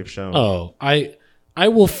than what they've shown. Oh, I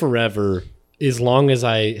will forever, as long as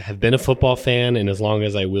I have been a football fan and as long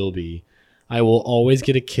as I will be, I will always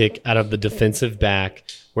get a kick out of the defensive back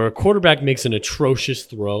where a quarterback makes an atrocious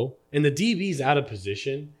throw and the DB's out of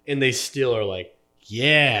position and they still are like,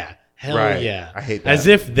 yeah, hell yeah. I hate that. As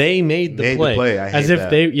if they made the play. I hate As if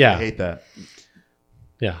that. I hate that.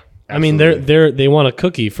 Yeah. Absolutely. I mean, they want a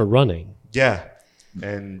cookie for running. Yeah.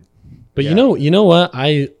 And But you know what?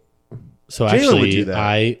 Jalen would Actually, do that.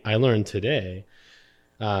 I learned today,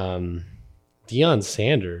 Deion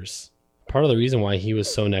Sanders, part of the reason why he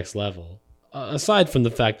was so next level, aside from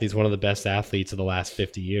the fact that he's one of the best athletes of the last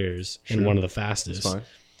 50 years and one of the fastest, fine.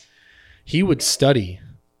 he would study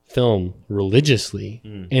film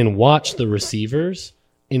religiously and watch the receivers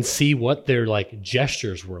and see what their like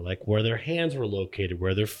gestures were, like where their hands were located,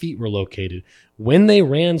 where their feet were located when they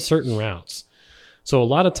ran certain routes. So a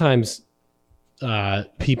lot of times,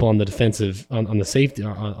 people on the defensive, on the safety,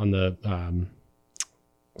 on the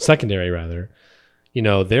secondary rather, you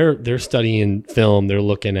know, they're studying film, they're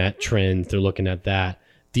looking at trends, they're looking at that.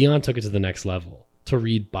 Deion took it to the next level to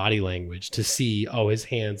read body language, to see, oh, his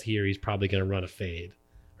hands here, he's probably going to run a fade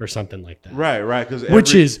or something like that. Right.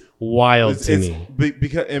 Which is wild to me.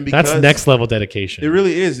 Because That's next level dedication. It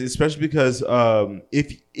really is, especially because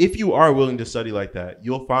if you are willing to study like that,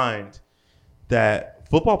 you'll find that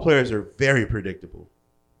football players are very predictable,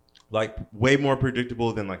 like way more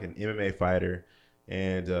predictable than like an MMA fighter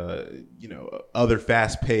and other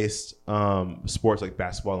fast-paced sports like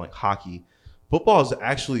basketball and like hockey. Football is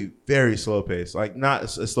actually very slow-paced, like not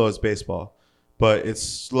as slow as baseball, but it's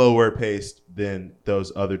slower paced than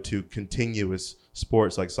those other two continuous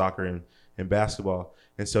sports like soccer and basketball.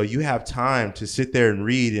 And so you have time to sit there and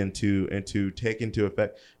read and to take into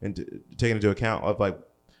effect and to take into account of like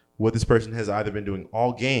what this person has either been doing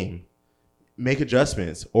all game, make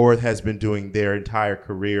adjustments, or has been doing their entire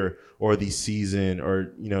career or the season,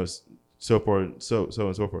 or so forth, so on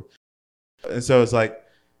and so forth. And so it's like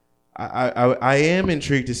I am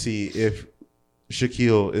intrigued to see if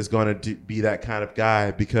Shaquille is going to be that kind of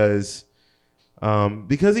guy because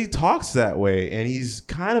he talks that way and he's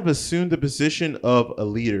kind of assumed the position of a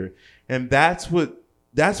leader, and that's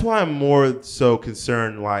why I'm more so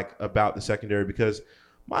concerned like about the secondary, because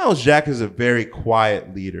Myles Jack is a very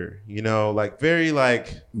quiet leader, like very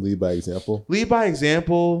like Lead by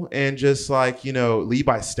example, and just like lead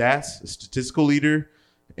by stats, a statistical leader,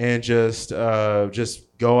 and just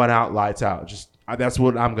going out lights out. That's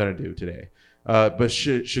what I'm gonna do today. But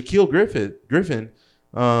Shaquille Griffin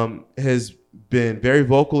has been very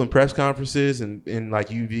vocal in press conferences and like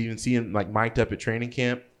you've even seen him like mic'd up at training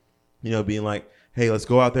camp, being like, hey, let's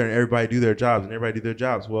go out there and everybody do their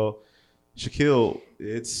jobs. Well, Shaquille,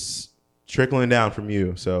 it's trickling down from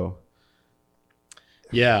you. So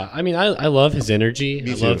yeah, I mean, I love his energy.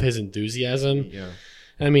 Me I too. love his enthusiasm. yeah.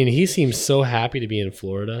 I mean, he seems so happy to be in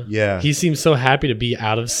Florida. Yeah. He seems so happy to be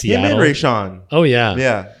out of Him Seattle. and Rayshawn. Oh yeah.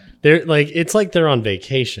 Yeah. They're like, it's like they're on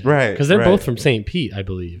vacation. Right, Because they're right. both from St. Pete, I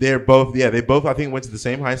believe. They both I think went to the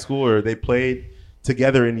same high school, or they played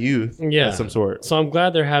together in youth of some sort. So I'm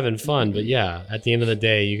glad they're having fun, but yeah, at the end of the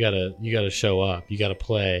day, you gotta show up, you gotta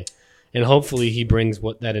play, and hopefully he brings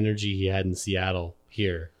that energy he had in Seattle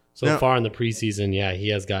here. So Now- far in the preseason, yeah, he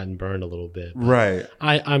has gotten burned a little bit. But Right.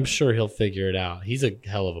 I'm sure he'll figure it out. He's a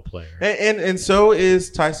hell of a player. And so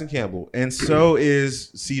is Tyson Campbell, and so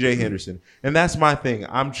is CJ Henderson. And that's my thing.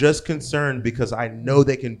 I'm just concerned because I know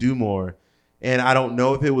they can do more, and I don't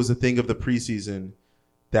know if it was a thing of the preseason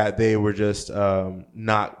that they were just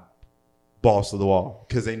not balls to the wall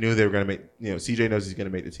because they knew they were going to make. CJ knows he's going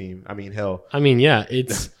to make the team. I mean, hell. I mean, yeah,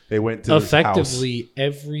 it's they went to effectively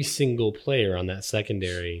every single player on that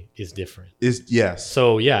secondary is different. Yes.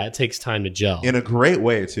 So yeah, it takes time to gel in a great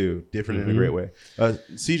way too. Different in a great way.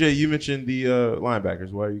 CJ, you mentioned the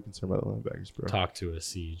linebackers. Why are you concerned about the linebackers, bro? Talk to us,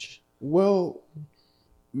 Siege. Well,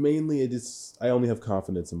 mainly I only have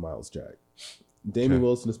confidence in Miles Jack. Damian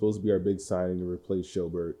Wilson is supposed to be our big signing to replace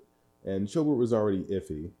Schobert, and Schobert was already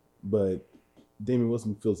iffy, but Damian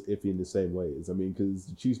Wilson feels iffy in the same ways. I mean, because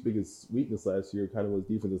the Chiefs' biggest weakness last year kind of was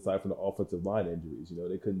defense aside from the offensive line injuries.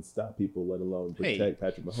 They couldn't stop people, let alone protect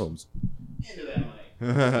Patrick Mahomes. Into that mic.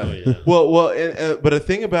 Oh, yeah. Well, but a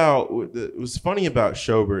thing about it was funny about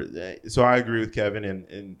Schobert. So I agree with Kevin,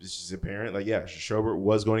 and it's just apparent. Like, yeah, Schobert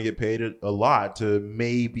was going to get paid a lot to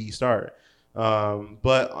maybe start.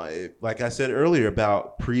 But like I said earlier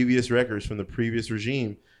about previous records from the previous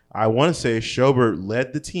regime, I want to say Schobert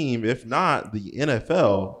led the team, if not the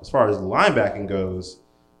NFL, as far as linebacking goes,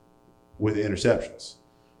 with interceptions.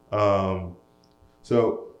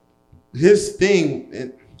 So his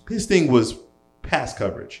thing was pass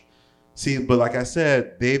coverage. See, but like I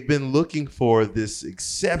said, they've been looking for this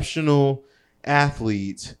exceptional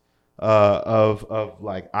athlete of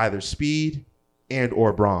like either speed and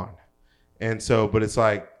or brawn. And so, but it's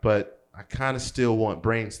like, but I kind of still want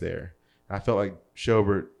brains there. I felt like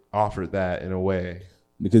Schobert offered that in a way.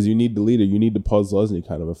 Because you need the leader. You need the Puz Leslie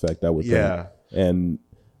kind of effect, I would think. And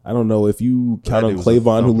I don't know if you count on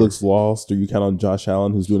Clavon, who looks lost, or you count on Josh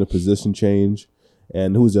Allen, who's doing a position change.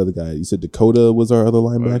 And who's the other guy? You said Dakota was our other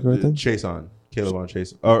linebacker, I think? Caleb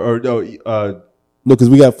Chase. No, because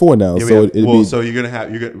we got 4 now. So you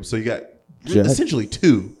got essentially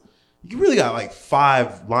 2. You really got like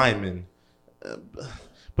 5 linemen.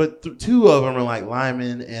 But 2 of them are like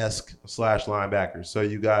lineman-esque / linebackers. So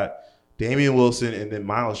you got Damian Wilson and then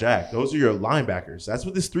Miles Jack. Those are your linebackers. That's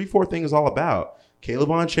what this 3-4 thing is all about.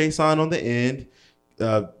 Caleb Chase on the end,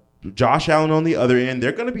 Josh Allen on the other end.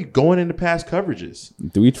 They're going to be going into pass coverages.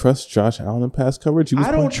 Do we trust Josh Allen in pass coverage?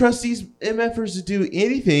 I don't trust these MFers to do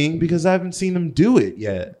anything because I haven't seen them do it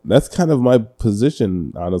yet. That's kind of my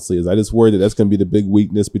position, honestly, is I just worry that that's going to be the big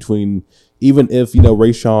weakness between, even if,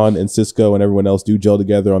 Rayshawn and Cisco and everyone else do gel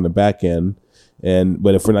together on the back end.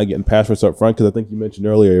 But if we're not getting pass rush up front, because I think you mentioned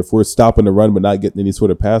earlier, if we're stopping the run but not getting any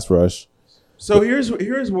sort of pass rush. So here's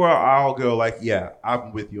where I'll go. Like, yeah,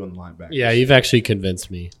 I'm with you on the linebacker. Yeah, you've actually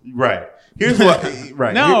convinced me. Right. Here's what.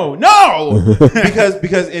 Right. No.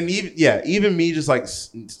 because even me just like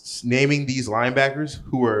naming these linebackers,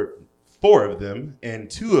 who are 4 of them,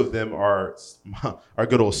 and 2 of them are our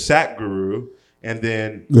good old sack guru, and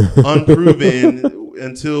then unproven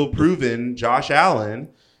until proven Josh Allen.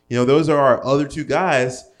 Those are our other 2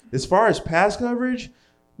 guys. As far as pass coverage.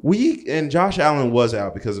 And Josh Allen was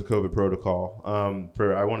out because of COVID protocol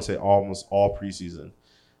for, I want to say, almost all preseason.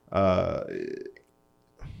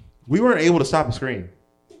 We weren't able to stop a screen.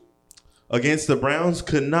 Against the Browns,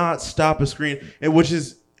 could not stop a screen. And which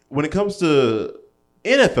is, when it comes to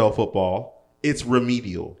NFL football, it's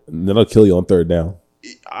remedial. And that'll kill you on 3rd down.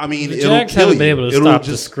 I mean, the Jags haven't been able to stop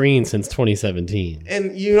the screen since 2017.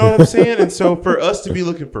 And you know what I'm saying? And so for us to be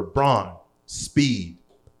looking for brawn, speed,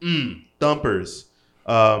 thumpers,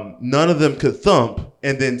 none of them could thump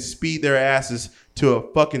and then speed their asses to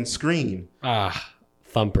a fucking screen.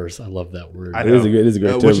 Thumpers. I love that word. It is a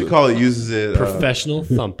great term. What you call it uses it. Professional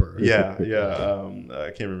thumper. Yeah.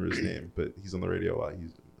 I can't remember his name, but he's on the radio a lot. He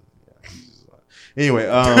uses a lot. Anyway.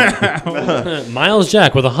 Miles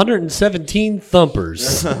Jack with 117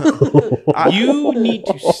 thumpers. You need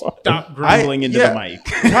to stop grumbling into the mic.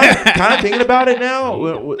 kind of thinking about it now,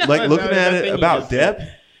 like looking at it about depth.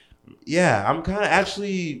 Yeah, I'm kind of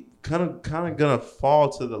actually kind of gonna fall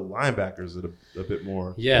to the linebackers a bit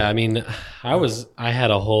more. Yeah, I mean, I had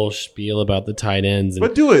a whole spiel about the tight ends,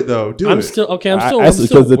 but do it though. I'm still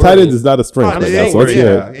because the tight ends is not a strength.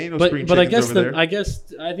 But I guess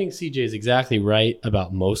I think CJ is exactly right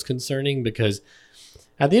about most concerning, because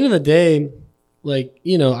at the end of the day,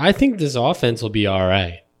 I think this offense will be all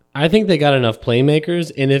right. I think they got enough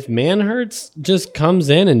playmakers, and if Manhurts just comes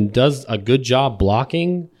in and does a good job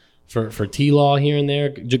blocking for T-Law here and there,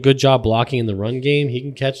 good job blocking in the run game, he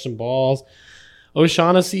can catch some balls.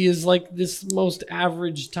 O'Shaughnessy is like this most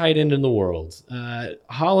average tight end in the world.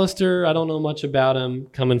 Hollister, I don't know much about him,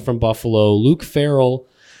 coming from Buffalo. Luke Farrell,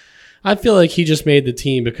 I feel like he just made the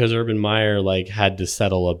team because Urban Meyer had to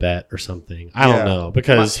settle a bet or something. I don't know,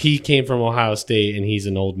 because he came from Ohio State and he's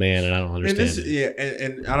an old man, and I don't understand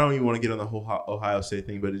and I don't even want to get on the whole Ohio State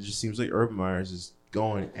thing, but it just seems like Urban Meyer is just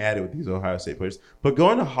going at it with these Ohio State players. But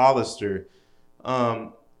going to Hollister,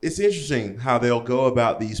 it's interesting how they'll go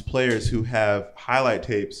about these players who have highlight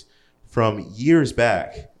tapes from years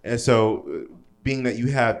back. And so being that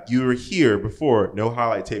you were here before, no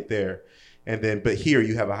highlight tape there. And then, but here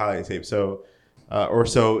you have a highlight tape. So, or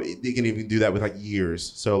so they can even do that with like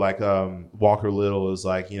years. So like Walker Little is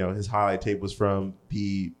like, his highlight tape was from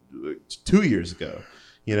 2 years ago.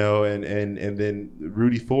 And then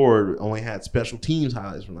Rudy Ford only had special teams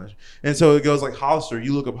highlights from last year. And so it goes like Hollister.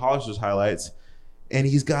 You look up Hollister's highlights, and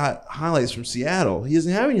he's got highlights from Seattle. He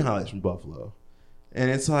doesn't have any highlights from Buffalo. And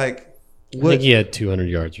it's like, I think he had 200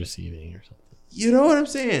 yards receiving or something. You know what I'm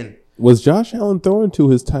saying? Was Josh Allen throwing to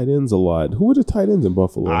his tight ends a lot? Who were the tight ends in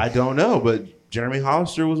Buffalo? I don't know, but Jeremy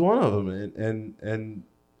Hollister was one of them. And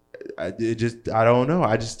I don't know.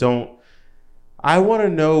 I just don't. I want to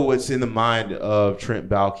know what's in the mind of Trent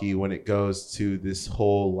Baalke when it goes to this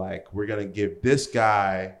whole, like, we're going to give this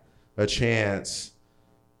guy a chance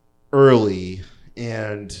early,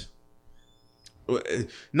 and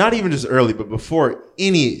not even just early, but before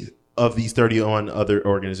any of these 31 other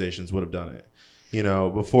organizations would have done it,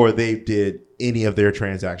 before they did any of their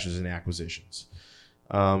transactions and acquisitions.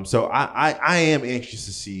 So I am anxious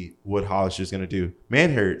to see what Hollister is going to do.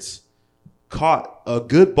 Manhertz caught a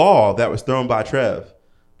good ball that was thrown by Trev.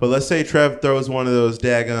 But let's say Trev throws one of those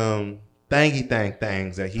daggum thangy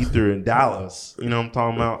things that he threw in Dallas. You know what I'm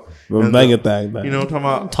talking about? Thing. You know what I'm talking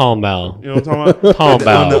about? Tom Bell. You know what I'm talking about? Tom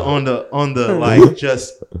Bell. On the like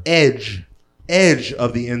just edge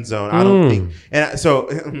of the end zone. I don't think. And so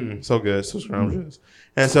good. So scrumptious.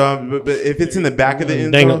 And so, but if it's in the back of the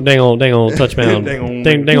end zone, dang on touchdown,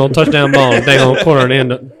 dang on touchdown ball, dang on corner,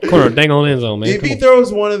 dang on end zone, man. If he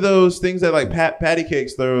throws one of those things that like Patty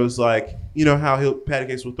Cakes throws, like how Patty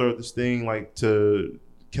Cakes will throw this thing like to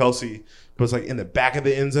Kelsey, but it's like in the back of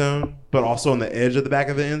the end zone, but also on the edge of the back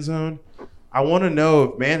of the end zone. I want to know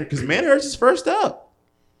if because Manhertz is first up.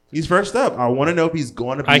 He's first up. I want to know if he's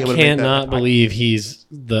going to be able to make that. I cannot believe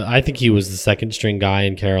I think he was the second string guy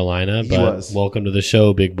in Carolina, but welcome to the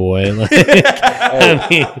show, big boy.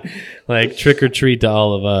 Trick or treat to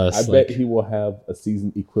all of us. I bet he will have a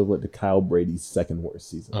season equivalent to Kyle Brady's second worst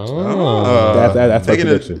season. Oh. That's my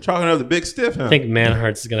prediction. Chalking up the big stiff, huh? I think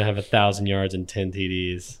Manhertz is going to have 1,000 yards and 10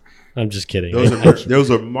 TDs. I'm just kidding. Those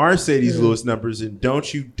are Mercedes Lewis numbers, and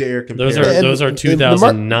don't you dare compare. Those are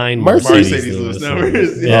 2009 Mercedes Lewis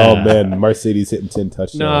numbers. Yeah. Oh man, Mercedes hitting 10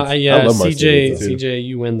 touchdowns. No, CJ,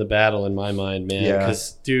 you win the battle in my mind, man.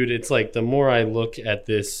 Because dude, it's like the more I look at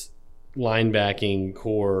this linebacking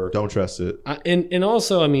core, don't trust it. And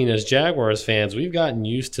also, I mean, as Jaguars fans, we've gotten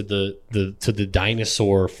used to the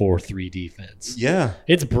dinosaur 4-3 defense. Yeah,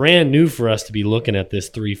 it's brand new for us to be looking at this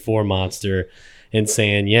 3-4 monster and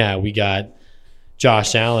saying, yeah, we got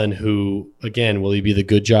Josh Allen, who, again, will he be the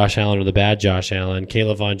good Josh Allen or the bad Josh Allen?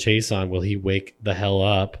 Caleb Von Chason, will he wake the hell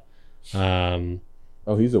up?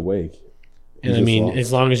 He's awake. And I mean,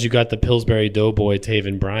 as long as you got the Pillsbury Doughboy,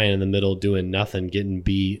 Taven Bryan in the middle doing nothing, getting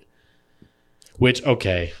beat. Which,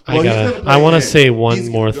 okay, I want to say one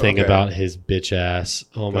more thing about his bitch ass.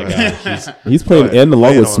 Oh my god, he's playing end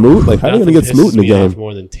along with Smoot. Like, how are you gonna get Smoot in the game?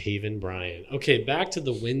 More than Taven Bryan. Okay, back to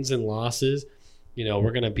the wins and losses.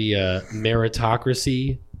 We're gonna be a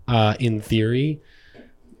meritocracy in theory.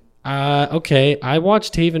 Okay, I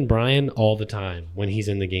watch Taven Bryan all the time when he's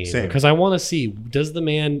in the game because I want to see,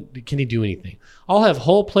 can he do anything? I'll have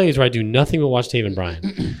whole plays where I do nothing but watch Taven Bryan.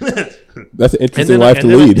 That's an interesting life to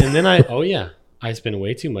lead. And then I spend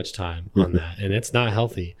way too much time on that, and it's not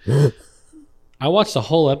healthy. I watched a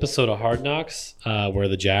whole episode of Hard Knocks where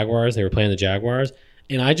they were playing the Jaguars,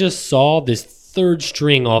 and I just saw this third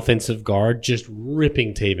string offensive guard just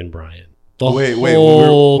ripping Taven Bryan. Wait,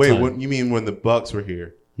 what you mean when the Bucks were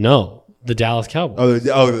here? No, the Dallas Cowboys.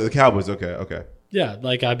 The Cowboys. Okay. Yeah,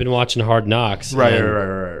 like I've been watching Hard Knocks. Right.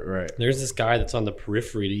 There's this guy that's on the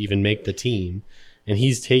periphery to even make the team, and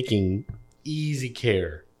he's taking easy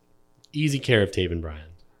care of Taven Bryan.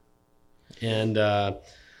 And I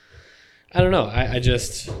don't know. I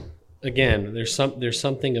just, again, there's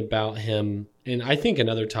something about him, and I think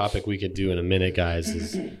another topic we could do in a minute, guys,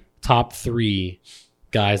 is top 3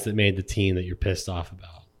 guys that made the team that you're pissed off about.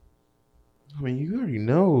 I mean, you already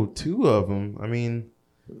know 2 of them. I mean,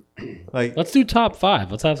 like, let's do top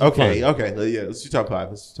 5. Let's have some fun. Okay. Yeah, let's do top 5.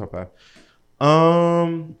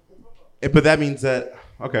 But that means that.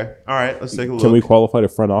 Okay. All right. Let's take a look. Can we qualify the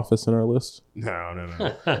front office in our list?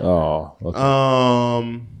 No. Oh.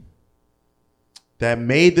 Okay. That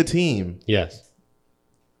made the team. Yes.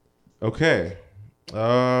 Okay.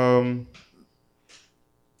 I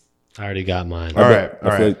already got mine. All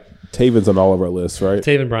right. Taven's on all of our lists, right?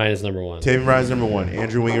 Taven Bryan is number 1. Taven Bryan's number 1.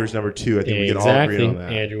 Andrew Winger's number 2. I think we can all agree on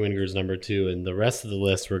that. Andrew Winger's number 2, and the rest of the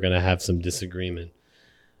list we're gonna have some disagreement.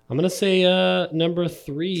 I'm gonna say number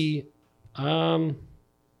 3, Brandon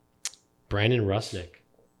Rusnick.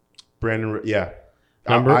 Yeah.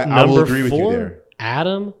 Number I will agree with you 4, there.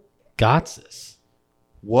 Adam Gotsis.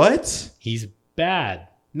 What? He's bad.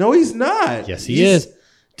 No, he's not. Yes, he is.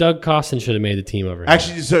 Doug Costin should have made the team over him.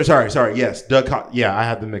 Actually, sorry. Yes, I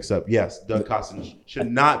had them mixed up. Yes, Doug Costin should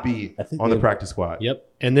not be on the practice squad. Yep.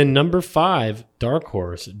 And then number 5, dark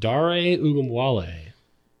horse, Dare Ugumwale.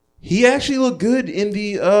 He actually looked good in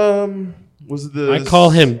the I call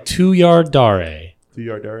him 2-yard Dare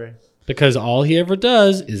 2-yard Dare. because all he ever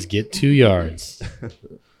does is get 2 yards.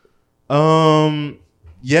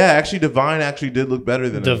 Yeah, actually, Divine actually did look better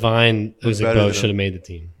than him. Divine better than Uzigbo him. should have made the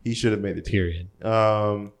team. He should have made the team. Period.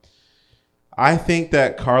 I think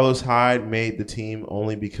that Carlos Hyde made the team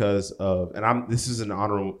only because of, and this is an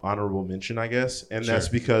honorable mention, I guess, and that's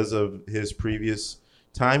because of his previous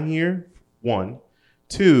time here. 1,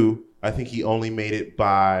 2, I think he only made it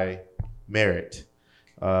by merit,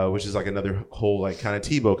 which is like another whole like kind of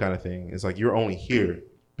Tebow kind of thing. It's like you're only here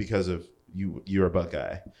because of you're a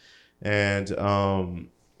Buckeye, and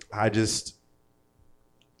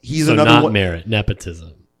he's so another not one. merit,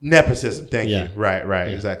 nepotism. Nepotism. Thank Yeah. you. Right. Yeah.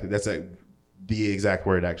 Exactly. That's the exact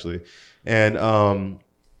word actually. And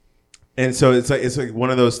so it's like one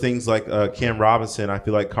of those things like Cam Robinson. I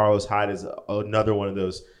feel like Carlos Hyde is another one of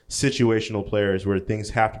those situational players where things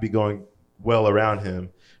have to be going well around him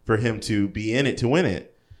for him to be in it to win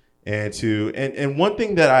it. And one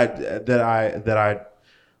thing that I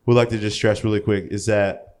would like to just stress really quick is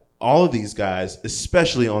that all of these guys,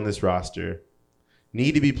 especially on this roster,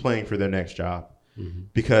 need to be playing for their next job.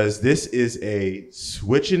 Because this is a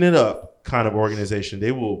switching it up kind of organization.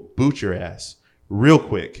 They will boot your ass real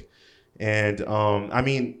quick. And, I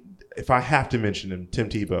mean, if I have to mention him, Tim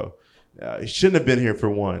Tebow, he shouldn't have been here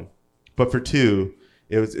for 1. But for 2,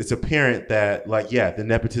 it's apparent that, the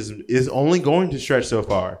nepotism is only going to stretch so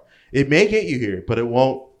far. It may get you here, but it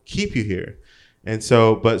won't keep you here. And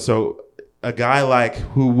so a guy like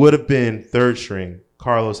who would have been 3rd string,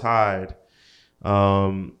 Carlos Hyde,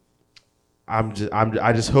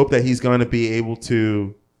 I just hope that he's going to be able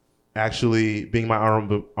to actually, being my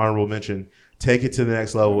honorable mention, take it to the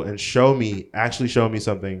next level and show me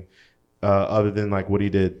something other than like what he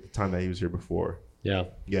did the time that he was here before. Yeah.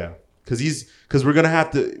 Yeah. Because we're going to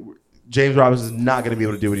have to, James Robinson is not going to be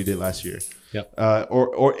able to do what he did last year. Yep.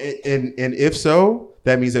 And if so,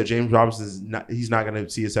 that means that James Robinson he's not going to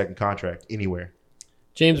see a second contract anywhere.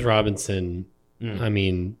 James Robinson, I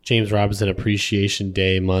mean, James Robinson Appreciation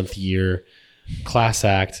Day, month, year, class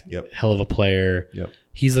act, hell of a player. Yep.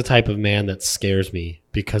 He's the type of man that scares me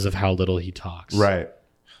because of how little he talks. Right.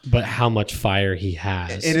 But how much fire he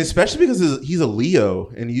has. And especially because he's a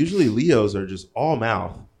Leo, and usually Leos are just all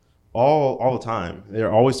mouth. All the time.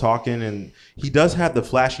 They're always talking, and he does have the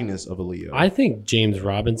flashiness of a Leo. I think James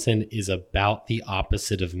Robinson is about the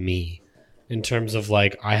opposite of me in terms of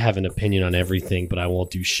like, I have an opinion on everything, but I won't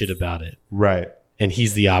do shit about it. Right. And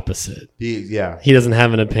he's the opposite. He doesn't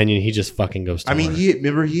have an opinion. He just fucking goes to work.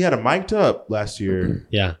 he had a mic'd up last year.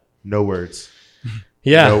 Yeah. No words.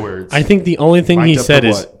 Yeah. No words. I think the only thing he Mic'd up said to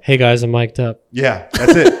is, what? hey guys, I'm mic'd up. Yeah,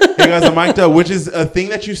 that's it. Hey guys, I'm mic'd up, which is a thing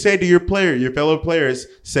that you say to your fellow players.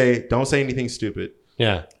 Say, don't say anything stupid.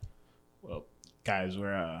 Yeah. Well, guys,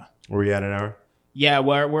 Were we at an hour? Yeah,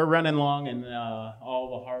 we're running long, and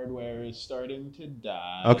all the hardware is starting to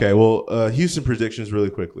die. Okay, well, Houston predictions really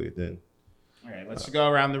quickly then. All right, let's go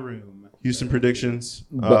around the room. Houston predictions.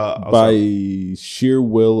 By sheer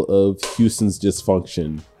will of Houston's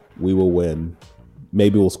dysfunction, we will win.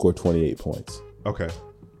 Maybe we'll score 28 points. Okay.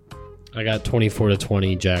 I got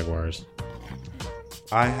 24-20 Jaguars.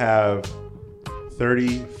 I have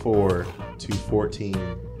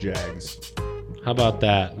 34-14 Jags. How about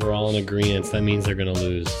that? We're all in agreement. That means they're going to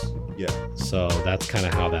lose. Yeah. So that's kind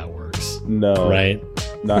of how that works. No. Right?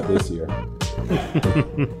 Not this year.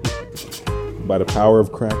 By the power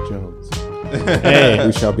of Crack Jones, Hey,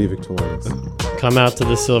 we shall be victorious. come out to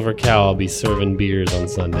the Silver Cow. I'll be serving beers on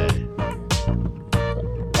Sunday.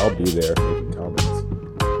 I'll be there making comments.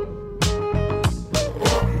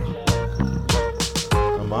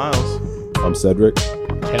 I'm Miles. I'm Cedric.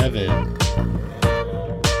 Kevin.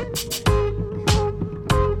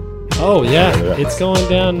 Oh, yeah. It's going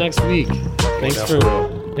down next week. Thanks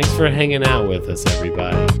for hanging out with us,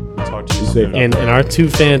 everybody. Talk to you Be soon. safe. And our 2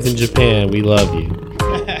 fans in Japan, we love you.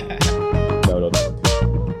 No.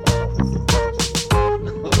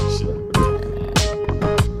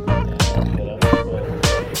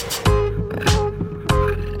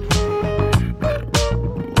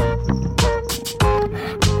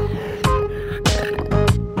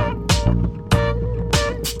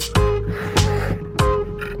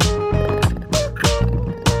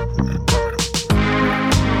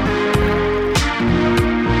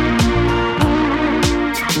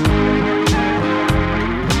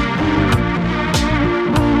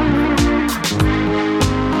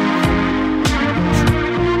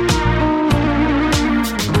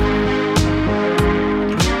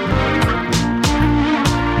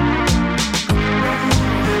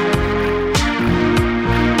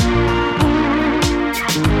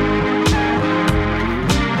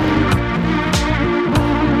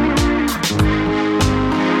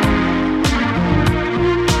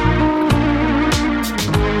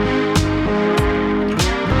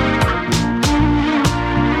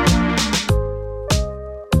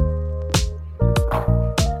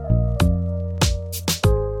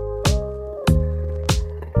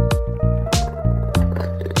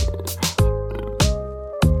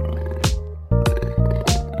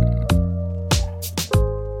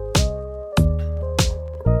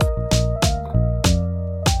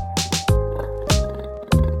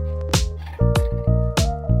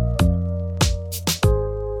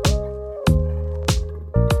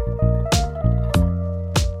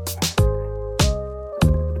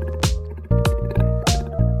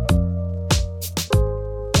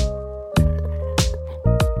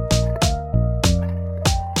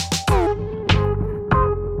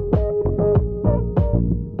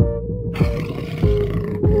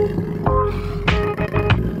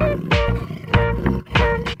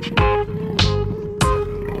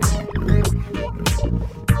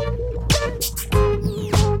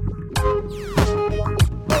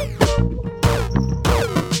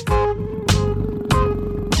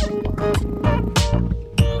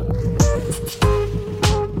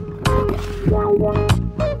 Wow, wow.